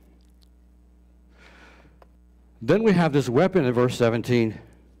 Then we have this weapon in verse 17.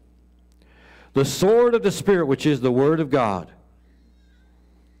 The sword of the Spirit, which is the Word of God.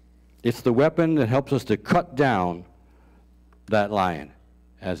 It's the weapon that helps us to cut down that lion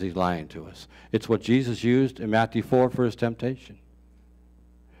as he's lying to us. It's what Jesus used in Matthew 4 for his temptation.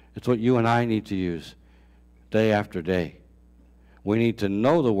 It's what you and I need to use day after day. We need to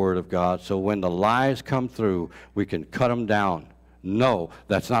know the Word of God so when the lies come through, we can cut them down. No,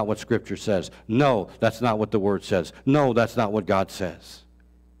 that's not what Scripture says. No, that's not what the Word says. No, that's not what God says.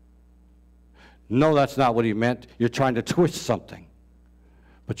 No, that's not what he meant. You're trying to twist something.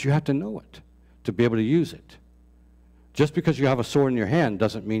 But you have to know it to be able to use it. Just because you have a sword in your hand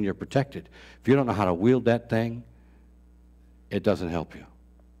doesn't mean you're protected. If you don't know how to wield that thing, it doesn't help you.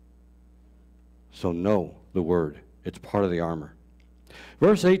 So know the Word. It's part of the armor.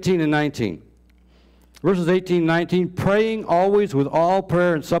 Verse 18 and 19. Verses 18 and 19, praying always with all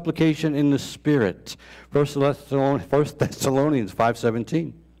prayer and supplication in the Spirit. 1 Thessalonians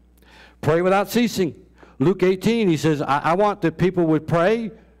 5:17. Pray without ceasing. Luke 18, he says, I want that people would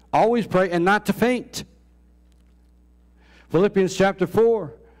pray, always pray, and not to faint. Philippians chapter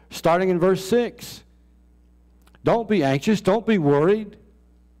 4, starting in verse 6. Don't be anxious, don't be worried,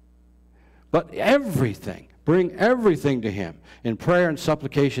 but everything, bring everything to him in prayer and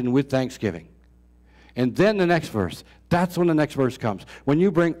supplication with thanksgiving. And then the next verse, that's when the next verse comes. When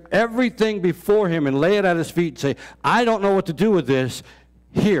you bring everything before him and lay it at his feet and say, I don't know what to do with this,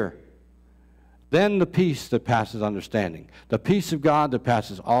 here. Then the peace that passes understanding, the peace of God that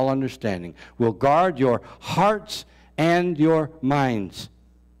passes all understanding, will guard your hearts and your minds.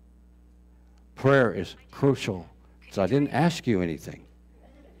 Prayer is crucial. So I didn't ask you anything.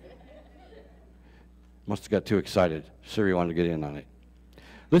 Must have got too excited. Siri wanted to get in on it.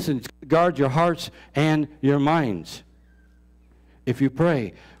 Listen, guard your hearts and your minds if you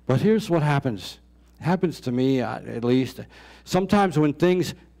pray. But here's what happens. It happens to me, at least. Sometimes when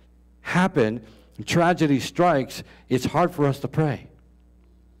things happen, tragedy strikes, it's hard for us to pray.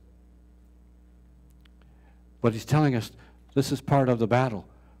 But he's telling us this is part of the battle.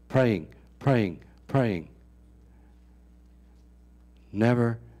 Praying, praying, praying.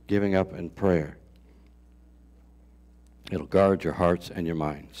 Never giving up in prayer. It'll guard your hearts and your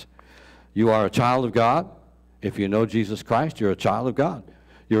minds. You are a child of God. If you know Jesus Christ, you're a child of God.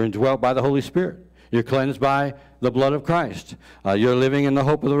 You're indwelt by the Holy Spirit. You're cleansed by the blood of Christ. You're living in the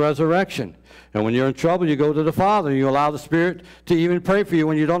hope of the resurrection. And when you're in trouble, you go to the Father. You allow the Spirit to even pray for you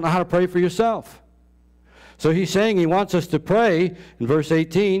when you don't know how to pray for yourself. So he's saying he wants us to pray, in verse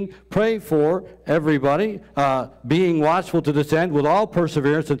 18, pray for everybody, being watchful to this end with all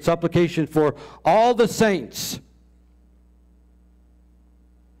perseverance and supplication for all the saints.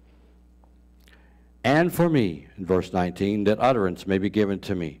 And for me, in verse 19, that utterance may be given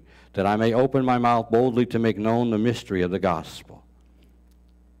to me, that I may open my mouth boldly to make known the mystery of the gospel.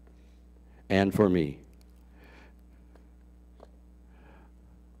 And for me.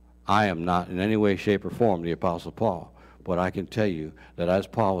 I am not in any way, shape, or form the Apostle Paul, but I can tell you that as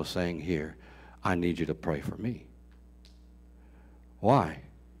Paul was saying here, I need you to pray for me. Why?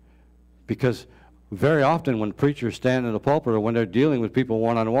 Because very often when preachers stand in the pulpit or when they're dealing with people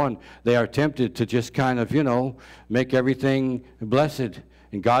one-on-one, they are tempted to just kind of, you know, make everything blessed.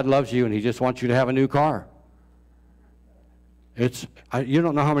 And God loves you and he just wants you to have a new car. You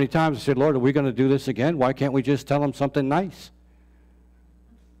don't know how many times I said, Lord, are we going to do this again? Why can't we just tell him something nice?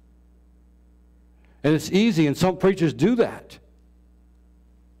 And it's easy, and some preachers do that.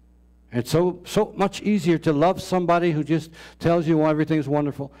 It's so much easier to love somebody who just tells you everything's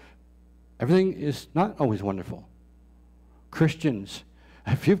wonderful. Everything is not always wonderful. Christians,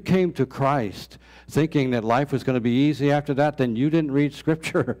 if you came to Christ thinking that life was going to be easy after that, then you didn't read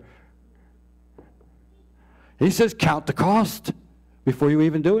Scripture. He says, count the cost before you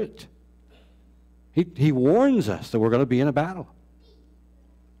even do it. He warns us that we're going to be in a battle.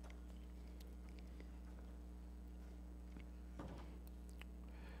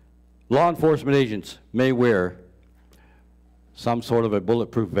 Law enforcement agents may wear some sort of a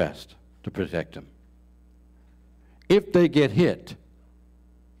bulletproof vest to protect them. If they get hit,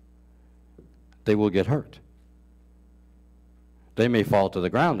 they will get hurt. They may fall to the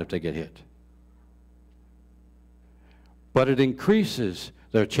ground if they get hit. But it increases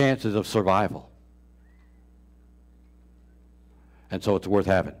their chances of survival. And so it's worth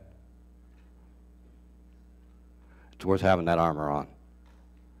having. It's worth having that armor on.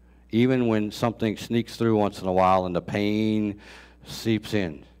 Even when something sneaks through once in a while and the pain seeps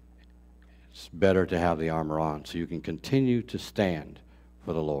in, it's better to have the armor on so you can continue to stand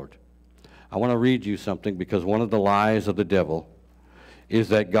for the Lord. I want to read you something because one of the lies of the devil is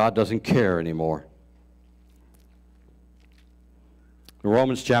that God doesn't care anymore.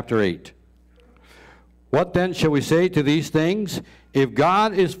 Romans chapter 8. What then shall we say to these things? If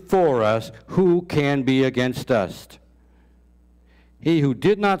God is for us, who can be against us? He who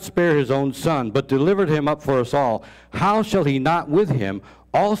did not spare his own son, but delivered him up for us all, how shall he not with him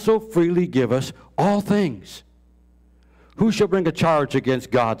also freely give us all things? Who shall bring a charge against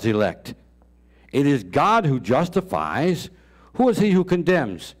God's elect? It is God who justifies. Who is he who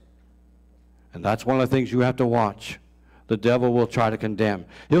condemns? And that's one of the things you have to watch. The devil will try to condemn.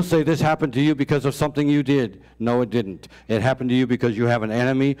 He'll say this happened to you because of something you did. No, it didn't. It happened to you because you have an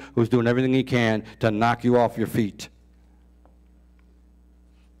enemy who's doing everything he can to knock you off your feet.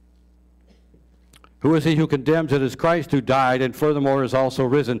 Who is he who condemns? It is Christ who died and furthermore is also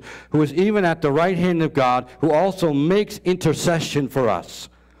risen, who is even at the right hand of God, who also makes intercession for us.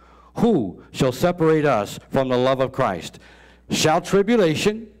 Who shall separate us from the love of Christ? Shall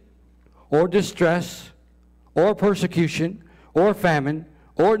tribulation, or distress, or persecution, or famine,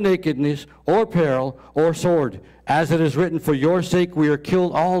 or nakedness, or peril, or sword? As it is written, for your sake we are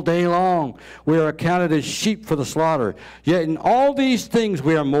killed all day long. We are accounted as sheep for the slaughter. Yet in all these things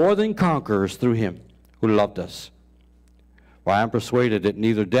we are more than conquerors through him who loved us. For I am persuaded that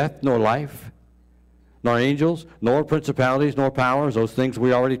neither death nor life, nor angels, nor principalities, nor powers, those things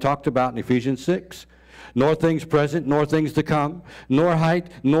we already talked about in Ephesians 6, nor things present, nor things to come, nor height,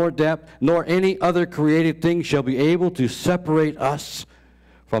 nor depth, nor any other created thing shall be able to separate us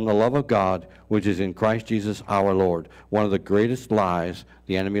from the love of God, which is in Christ Jesus our Lord. One of the greatest lies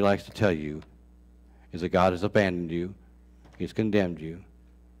the enemy likes to tell you is that God has abandoned you, he's condemned you,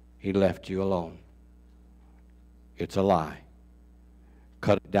 he left you alone. It's a lie.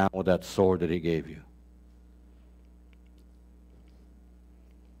 Cut it down with that sword that he gave you.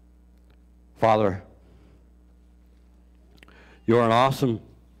 Father, you're an awesome,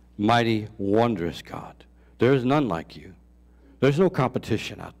 mighty, wondrous God. There is none like you. There's no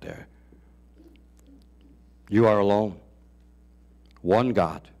competition out there. You are alone. One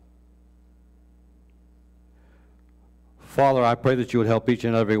God. Father, I pray that you would help each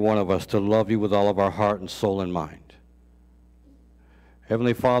and every one of us to love you with all of our heart and soul and mind.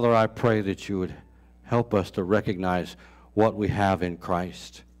 Heavenly Father, I pray that you would help us to recognize what we have in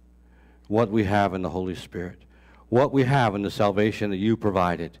Christ, what we have in the Holy Spirit, what we have in the salvation that you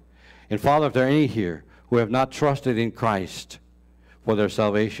provided. And Father, if there are any here who have not trusted in Christ for their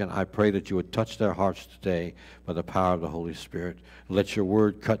salvation, I pray that you would touch their hearts today by the power of the Holy Spirit. Let your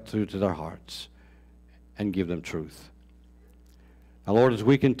word cut through to their hearts and give them truth. Now, Lord, as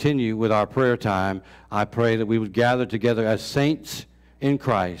we continue with our prayer time, I pray that we would gather together as saints in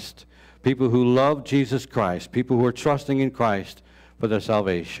Christ, people who love Jesus Christ, people who are trusting in Christ for their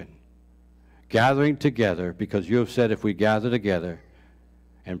salvation. Gathering together because you have said if we gather together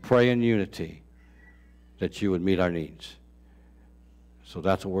and pray in unity, that you would meet our needs. So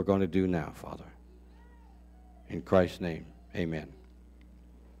that's what we're going to do now, Father. In Christ's name, amen.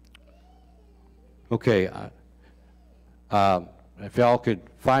 Okay, if y'all could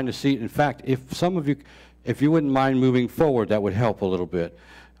find a seat. In fact, if some of you, if you wouldn't mind moving forward, that would help a little bit.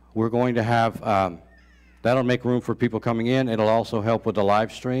 We're going to have, that'll make room for people coming in. It'll also help with the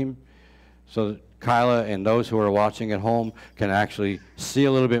live stream, so that Kyla and those who are watching at home can actually see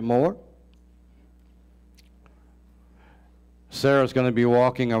a little bit more. Sarah's going to be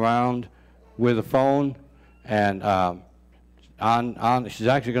walking around with a phone, and she's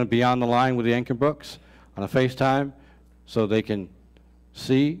actually going to be on the line with the Ankenbrucks on a FaceTime, so they can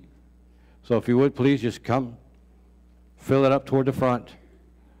see. So if you would, please just come, fill it up toward the front.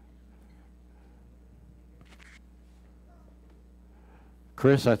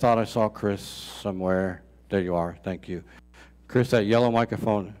 Chris, I thought I saw Chris somewhere. There you are. Thank you. Chris, that yellow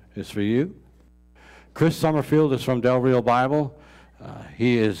microphone is for you. Chris Summerfield is from Del Rio Bible.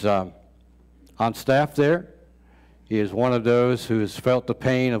 He is on staff there. He is one of those who has felt the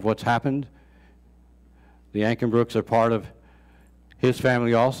pain of what's happened. The Ankenbrucks are part of his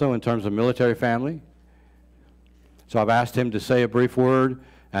family also in terms of military family. So I've asked him to say a brief word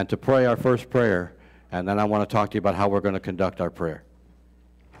and to pray our first prayer, and then I want to talk to you about how we're going to conduct our prayer.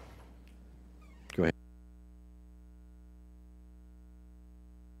 Go ahead.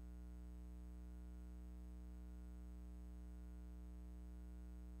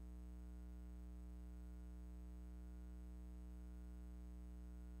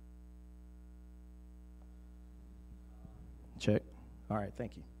 Check. All right,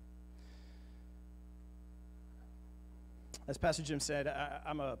 thank you. As Pastor Jim said,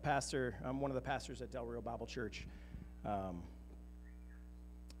 I'm a pastor. I'm one of the pastors at Del Rio Bible Church.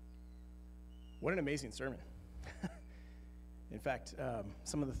 What an amazing sermon. In fact,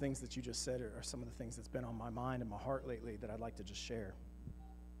 some of the things that you just said are some of the things that's been on my mind and my heart lately that I'd like to just share.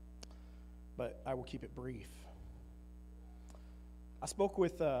 But I will keep it brief. I spoke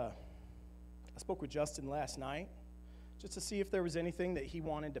with Justin last night, just to see if there was anything that he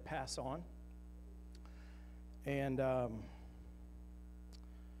wanted to pass on. And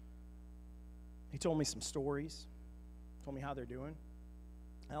he told me some stories, told me how they're doing.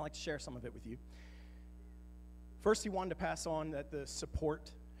 And I'd like to share some of it with you. First, he wanted to pass on that the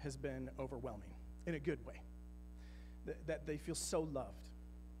support has been overwhelming in a good way, that they feel so loved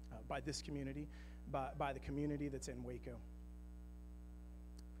by this community, by the community that's in Waco.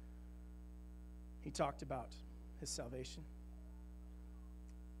 He talked about his salvation.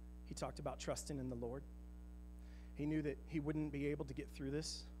 He talked about trusting in the Lord. He knew that he wouldn't be able to get through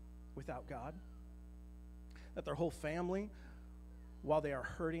this without God. That their whole family, while they are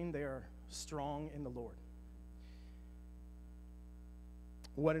hurting, they are strong in the Lord.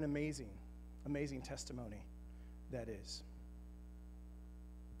 What an amazing, amazing testimony that is.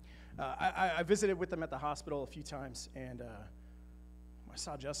 I visited with them at the hospital a few times, and I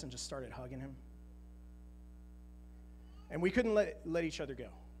saw Justin just started hugging him. And we couldn't let each other go.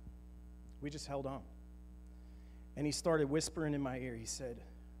 We just held on. And he started whispering in my ear. He said,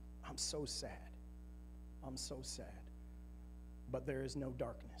 "I'm so sad. I'm so sad. But there is no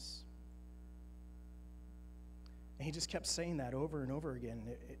darkness." And he just kept saying that over and over again.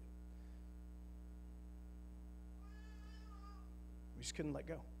 We just couldn't let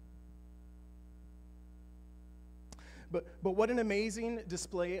go. But what an amazing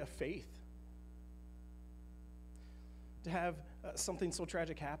display of faith. To have something so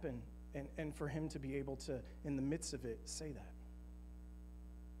tragic happen and for him to be able to, in the midst of it, say that.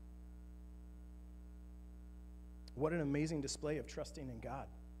 What an amazing display of trusting in God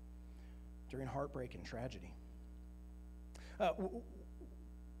during heartbreak and tragedy.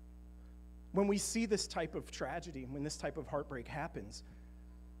 When we see this type of tragedy, when this type of heartbreak happens,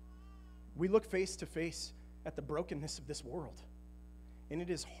 we look face to face at the brokenness of this world. And it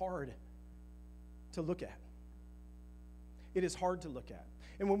is hard to look at. It is hard to look at.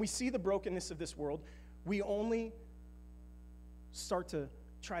 And when we see the brokenness of this world, we only start to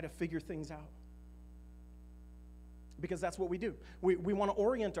try to figure things out. because that's what we do. We want to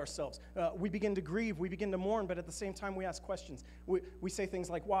orient ourselves. We begin to grieve. We begin to mourn, but at the same time, we ask questions. We say things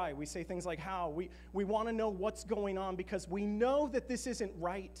like why. We say things like how. We want to know what's going on because we know that this isn't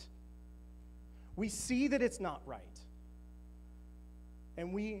right. We see that it's not right.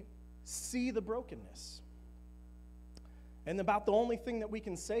 And we see the brokenness. And about the only thing that we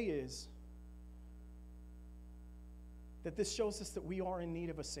can say is that this shows us that we are in need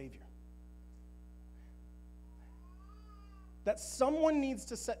of a Savior. That someone needs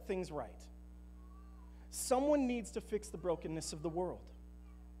to set things right. Someone needs to fix the brokenness of the world.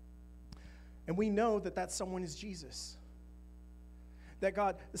 And we know that that someone is Jesus. That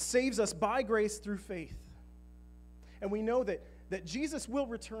God saves us by grace through faith. And we know that Jesus will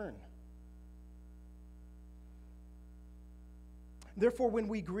return. Therefore, when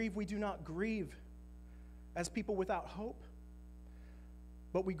we grieve, we do not grieve as people without hope,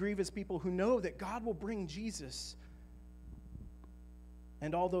 but we grieve as people who know that God will bring Jesus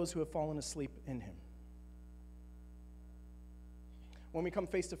and all those who have fallen asleep in him. When we come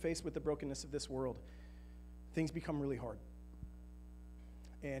face to face with the brokenness of this world, things become really hard.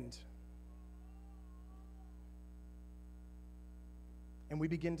 And we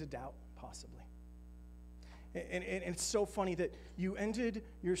begin to doubt, possibly. And it's so funny that you ended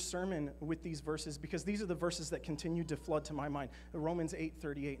your sermon with these verses because these are the verses that continue to flood to my mind. Romans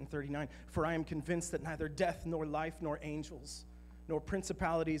 8:38 and 39. For I am convinced that neither death, nor life, nor angels, nor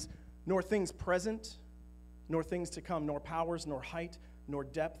principalities, nor things present, nor things to come, nor powers, nor height, nor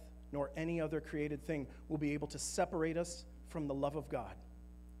depth, nor any other created thing will be able to separate us from the love of God,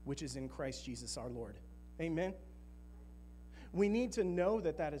 which is in Christ Jesus our Lord. Amen? We need to know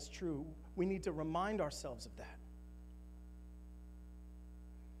that that is true. We need to remind ourselves of that.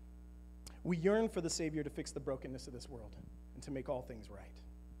 We yearn for the Savior to fix the brokenness of this world and to make all things right.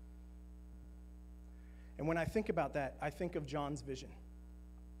 And when I think about that, I think of John's vision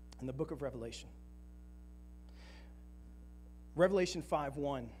in the book of Revelation. Revelation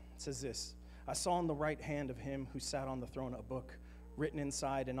 5:1 says this, I saw on the right hand of him who sat on the throne a book written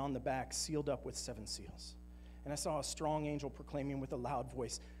inside and on the back, sealed up with 7 seals. And I saw a strong angel proclaiming with a loud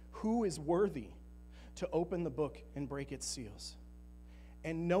voice, who is worthy to open the book and break its seals?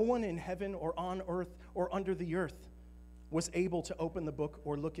 And no one in heaven or on earth or under the earth was able to open the book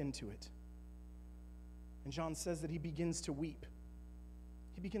or look into it. And John says that he begins to weep.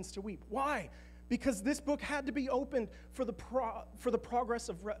 He begins to weep. Why? Because this book had to be opened for the progress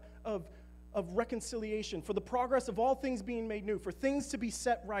of reconciliation, for the progress of all things being made new, for things to be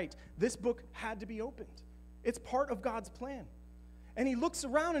set right. This book had to be opened. It's part of God's plan. And he looks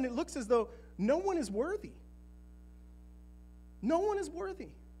around and it looks as though no one is worthy. No one is worthy.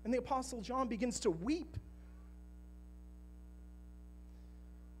 And the Apostle John begins to weep.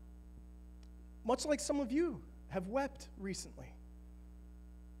 Much like some of you have wept recently.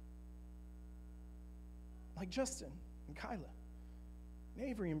 Like Justin and Kyla and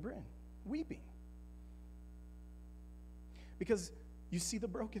Avery and Bryn, weeping. Because you see the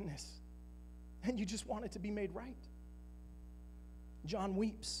brokenness and you just want it to be made right. John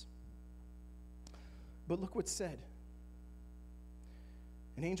weeps. But look what's said.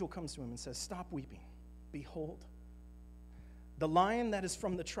 An angel comes to him and says, stop weeping. Behold, the Lion that is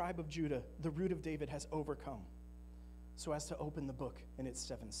from the tribe of Judah, the root of David, has overcome so as to open the book and its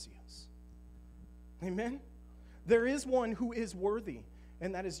 7 seals. Amen? There is one who is worthy,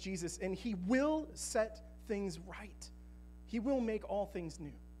 and that is Jesus, and he will set things right. He will make all things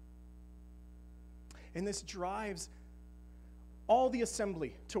new. And this drives all the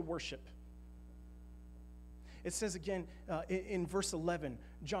assembly to worship. It says again in verse 11,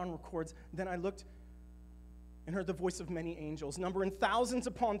 John records, then I looked and heard the voice of many angels, numbering thousands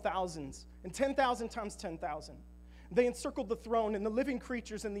upon thousands, and 10,000 times 10,000. They encircled the throne and the living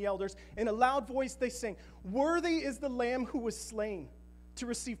creatures and the elders. In a loud voice they sang, worthy is the Lamb who was slain to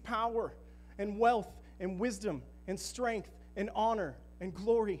receive power and wealth and wisdom and strength and honor and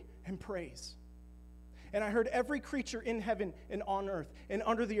glory and praise. And I heard every creature in heaven and on earth and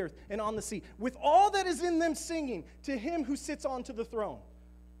under the earth and on the sea, with all that is in them singing, to him who sits on to the throne,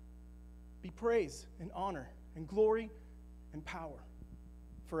 be praise and honor and glory and power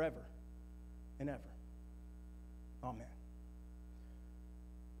forever and ever. Amen.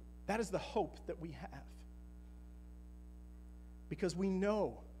 That is the hope that we have. Because we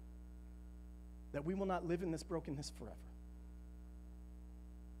know that we will not live in this brokenness forever.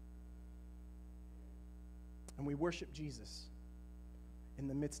 And we worship Jesus in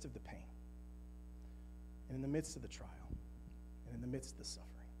the midst of the pain, and in the midst of the trial, and in the midst of the suffering.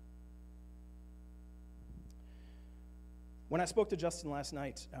 When I spoke to Justin last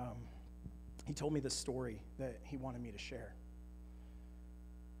night, he told me this story that he wanted me to share.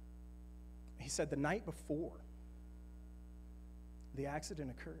 He said the night before the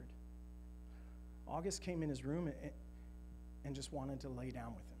accident occurred, August came in his room and just wanted to lay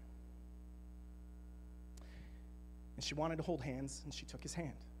down with him. And she wanted to hold hands, and she took his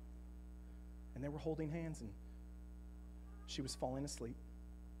hand. And they were holding hands, and she was falling asleep.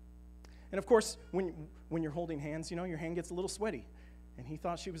 And of course, when you're holding hands, you know, your hand gets a little sweaty. And he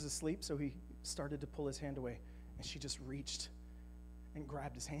thought she was asleep, so he started to pull his hand away. And she just reached and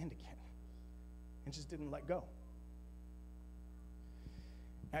grabbed his hand again and just didn't let go.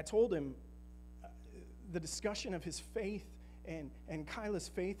 I told him the discussion of his faith and Kyla's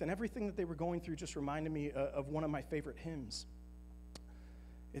faith and everything that they were going through just reminded me of one of my favorite hymns.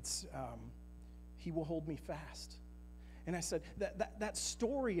 It's, He Will Hold Me Fast. And I said, that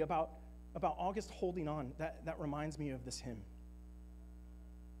story about August holding on, that reminds me of this hymn.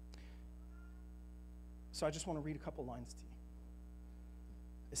 So I just want to read a couple lines to you.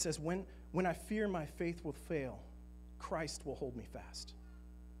 It says, when I fear my faith will fail, Christ will hold me fast.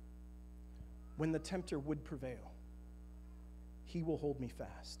 When the tempter would prevail, he will hold me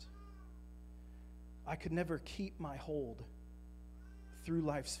fast. I could never keep my hold through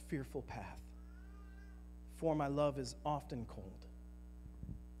life's fearful path, for my love is often cold.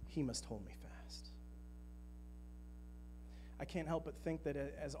 He must hold me fast. I can't help but think that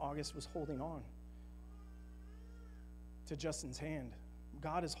as August was holding on to Justin's hand,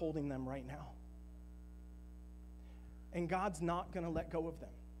 God is holding them right now. And God's not going to let go of them.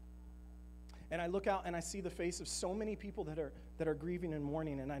 And I look out and I see the face of so many people that are grieving and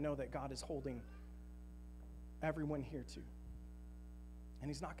mourning, and I know that God is holding everyone here too. And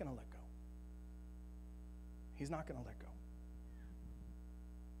he's not going to let go. He's not going to let go.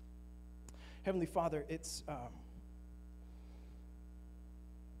 Heavenly Father, it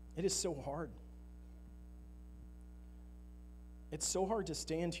is so hard. It's so hard to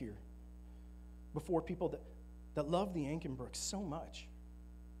stand here before people that love the Ankenbrucks so much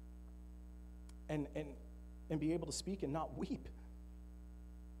and be able to speak and not weep.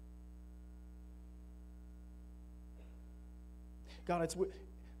 God,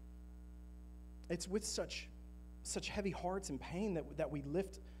 it's with such heavy hearts and pain that we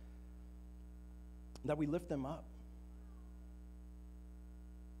lift them up.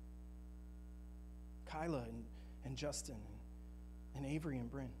 Kyla and Justin and Avery and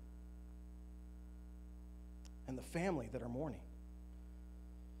Bryn and the family that are mourning,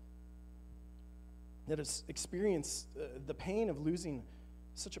 that has experienced the pain of losing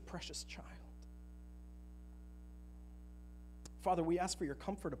such a precious child. Father, we ask for your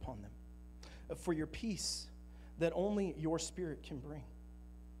comfort upon them, for your peace that only your Spirit can bring.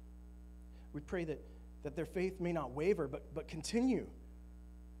 We pray that their faith may not waver, but continue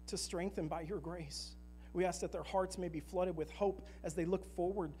to strengthen by your grace. We ask that their hearts may be flooded with hope as they look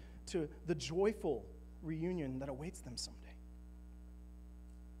forward to the joyful reunion that awaits them someday.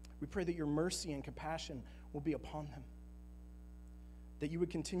 We pray that your mercy and compassion will be upon them, that you would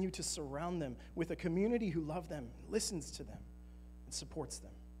continue to surround them with a community who loves them, listens to them, and supports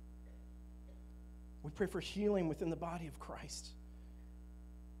them. We pray for healing within the body of Christ,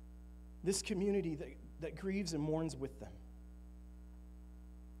 this community that grieves and mourns with them.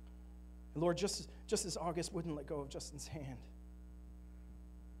 And Lord, just as August wouldn't let go of Justin's hand,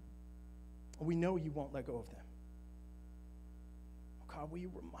 we know you won't let go of them. Oh God, will you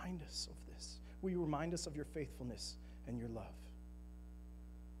remind us of this? Will you remind us of your faithfulness and your love?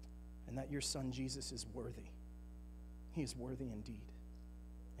 And that your Son, Jesus, is worthy. He is worthy indeed.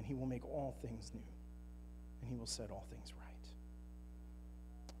 And he will make all things new. And he will set all things right.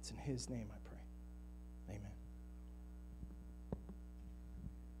 It's in his name I pray. Amen.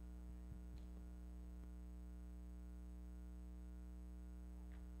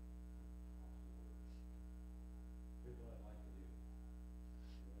 Here's what I'd like to do.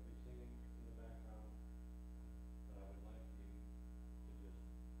 We're going to be singing in the background, but I would like you to just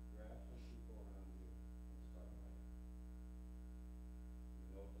grab some people around you and start praying.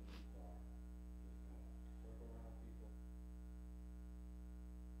 You know what the needs are. Just kind of circle around people.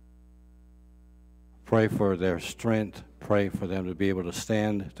 Pray for their strength. Pray for them to be able to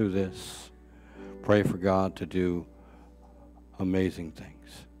stand through this. Pray for God to do amazing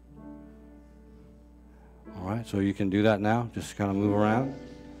things. All right, so you can do that now. Just kind of move around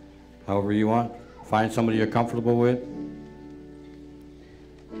however you want. Find somebody you're comfortable with.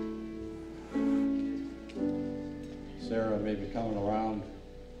 Sarah may be coming around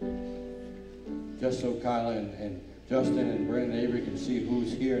just so Kyla and Justin and Brent and Avery can see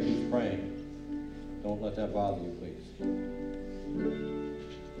who's here and who's praying. Don't let that bother you, please.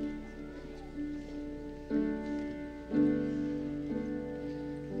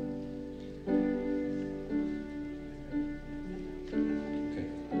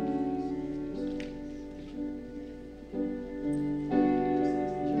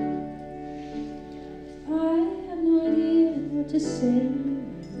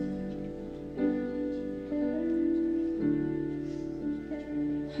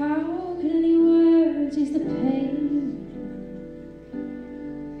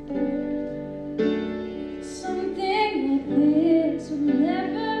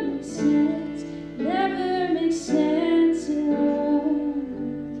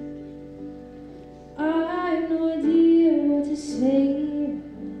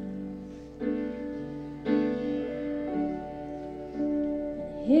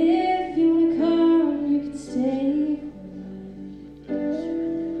 If you wanna come, you can stay.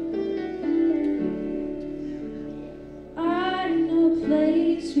 I know a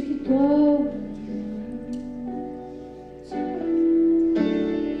place we could go.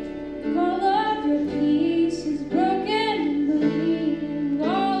 All of your pieces broken and bleeding,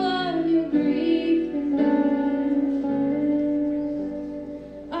 all of your grief and love.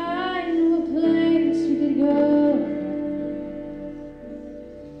 I know a place we could go.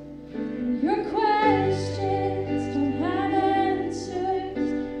 Your questions don't have answers.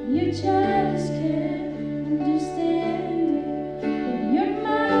 You just can't understand it. And your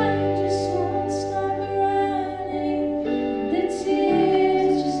mind just won't stop running. The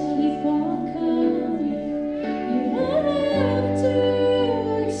tears just keep on coming. You don't have to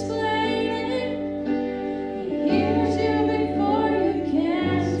explain it. He hears you before you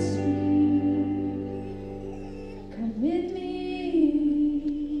can speak. Come with me.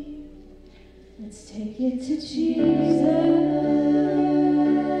 Let's take it to Jesus.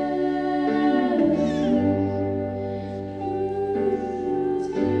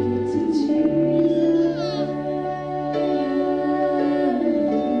 Take it to Jesus.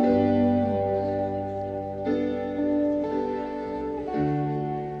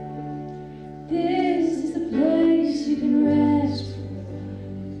 This is the place you can rest.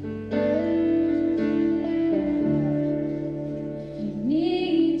 You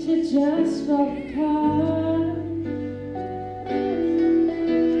need to just fall apart.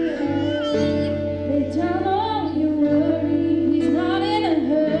 Lay down all your worry. He's not in a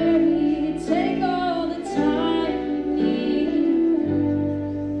hurry. Take all the time you need.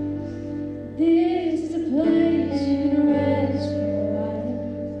 This is a place you can rest for a while.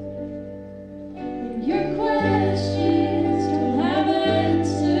 When your questions don't have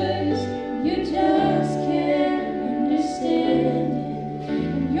answers, you just can't understand it.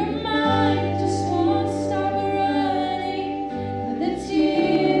 And your mind just won't stop running.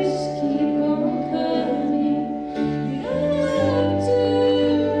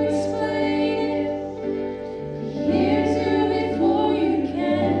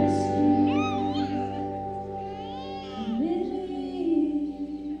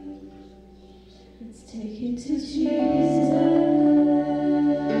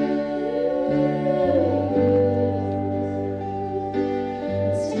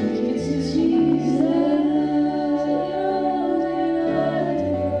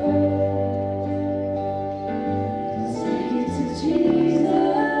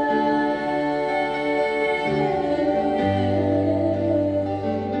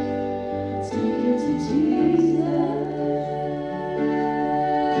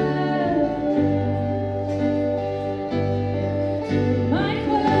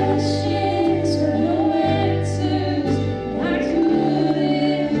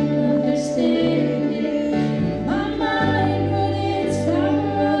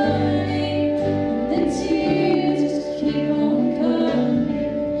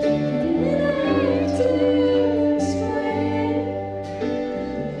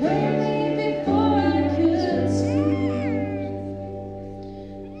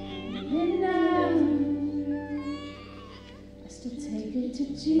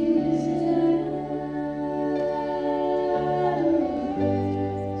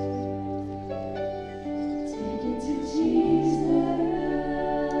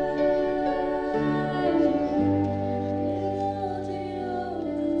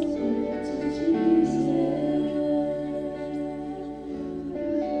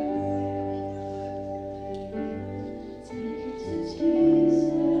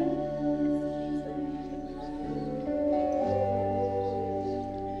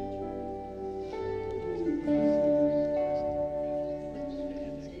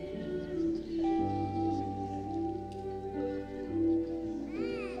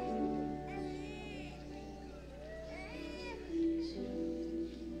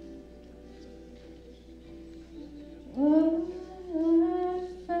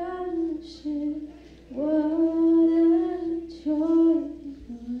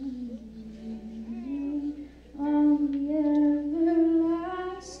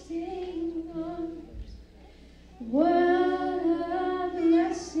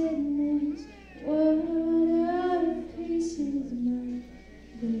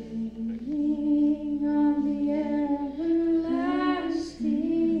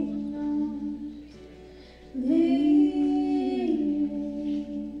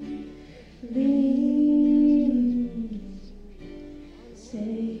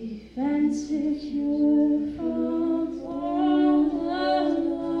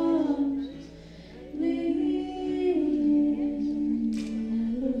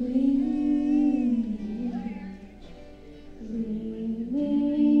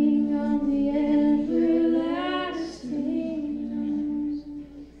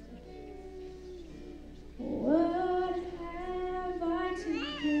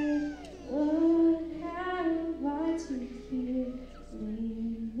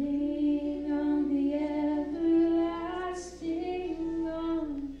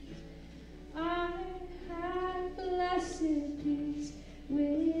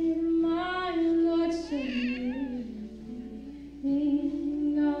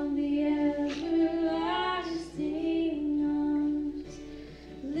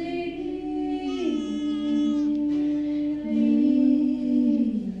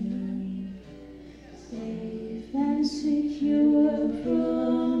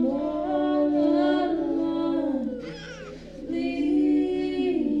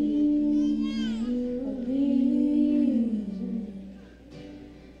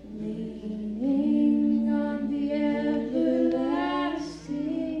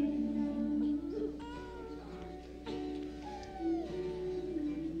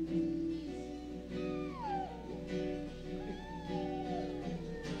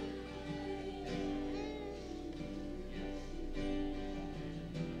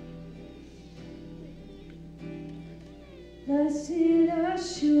 Blessed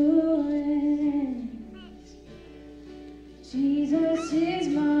assurance, Jesus is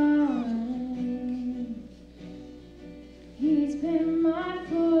mine. He's been my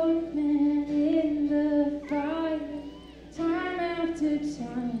fourth man in the fire, time after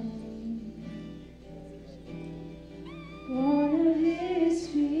time. Born of His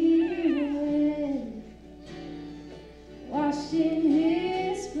Spirit, washed in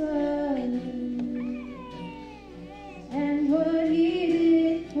His blood, and what He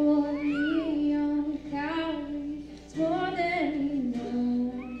did for me on Calvary is more than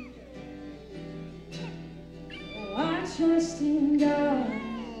enough. Oh, I trust in God,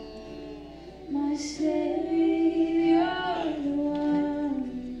 my Savior, the one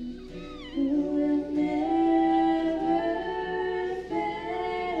who will never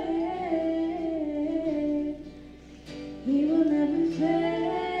fail. He will never fail.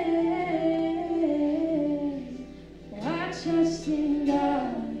 Oh, I trust in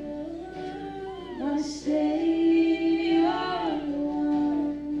God, my Savior, the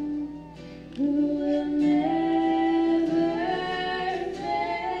one who will never fail.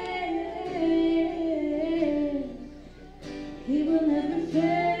 He will never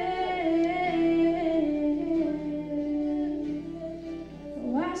fail.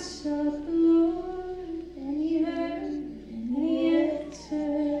 Oh, I sought the Lord, and He heard, and He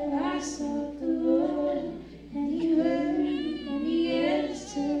answered. I sought the Lord, and He heard, and He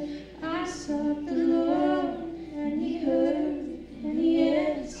answered. I sought the Lord, and He heard, and He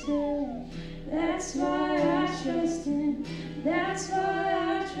answered. That's why I trust Him. That's why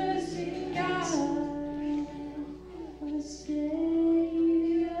I trust in God, my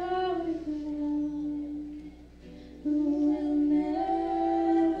Savior, the one who will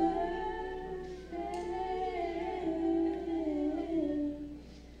never fail.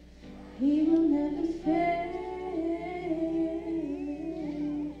 He will never fail.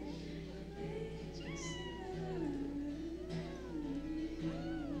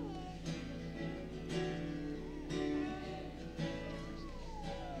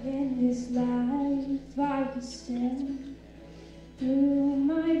 In this life I can stand through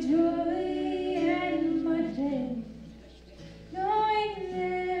my joy and my pain, knowing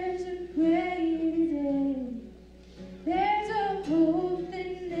there's a greater day. There's a hope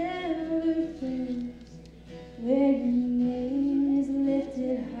that never fails, where your name is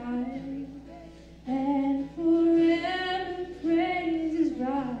lifted high, and forever praises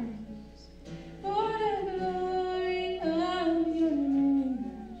rise for the glory of your name.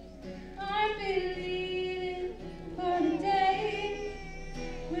 I'm believing for the day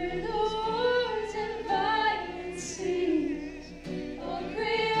when the wars and violence cease, all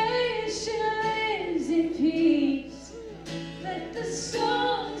creation lives in peace. Let the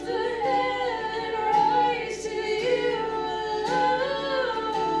songs of heaven rise to you alone.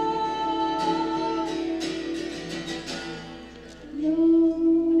 No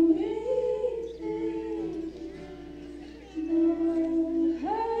weeping, no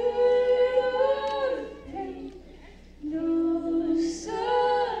hurt or pain, no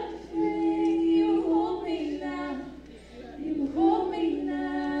suffering. You hold me now, you hold me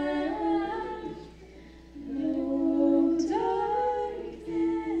now. No darkness,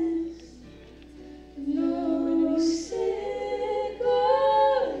 no sick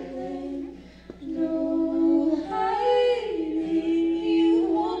or lame, no hiding.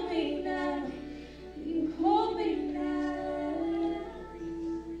 You hold me now, you hold me now.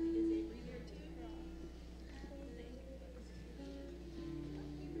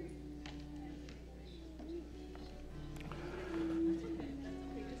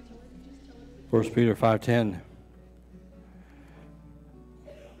 First Peter 5:10.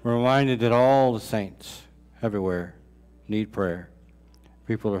 We're reminded that all the saints everywhere need prayer.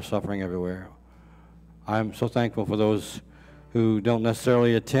 People are suffering everywhere. I'm so thankful for those who don't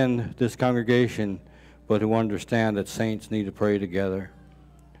necessarily attend this congregation, but who understand that saints need to pray together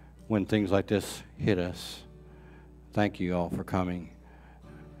when things like this hit us. Thank you all for coming.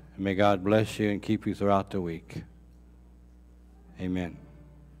 And may God bless you and keep you throughout the week. Amen.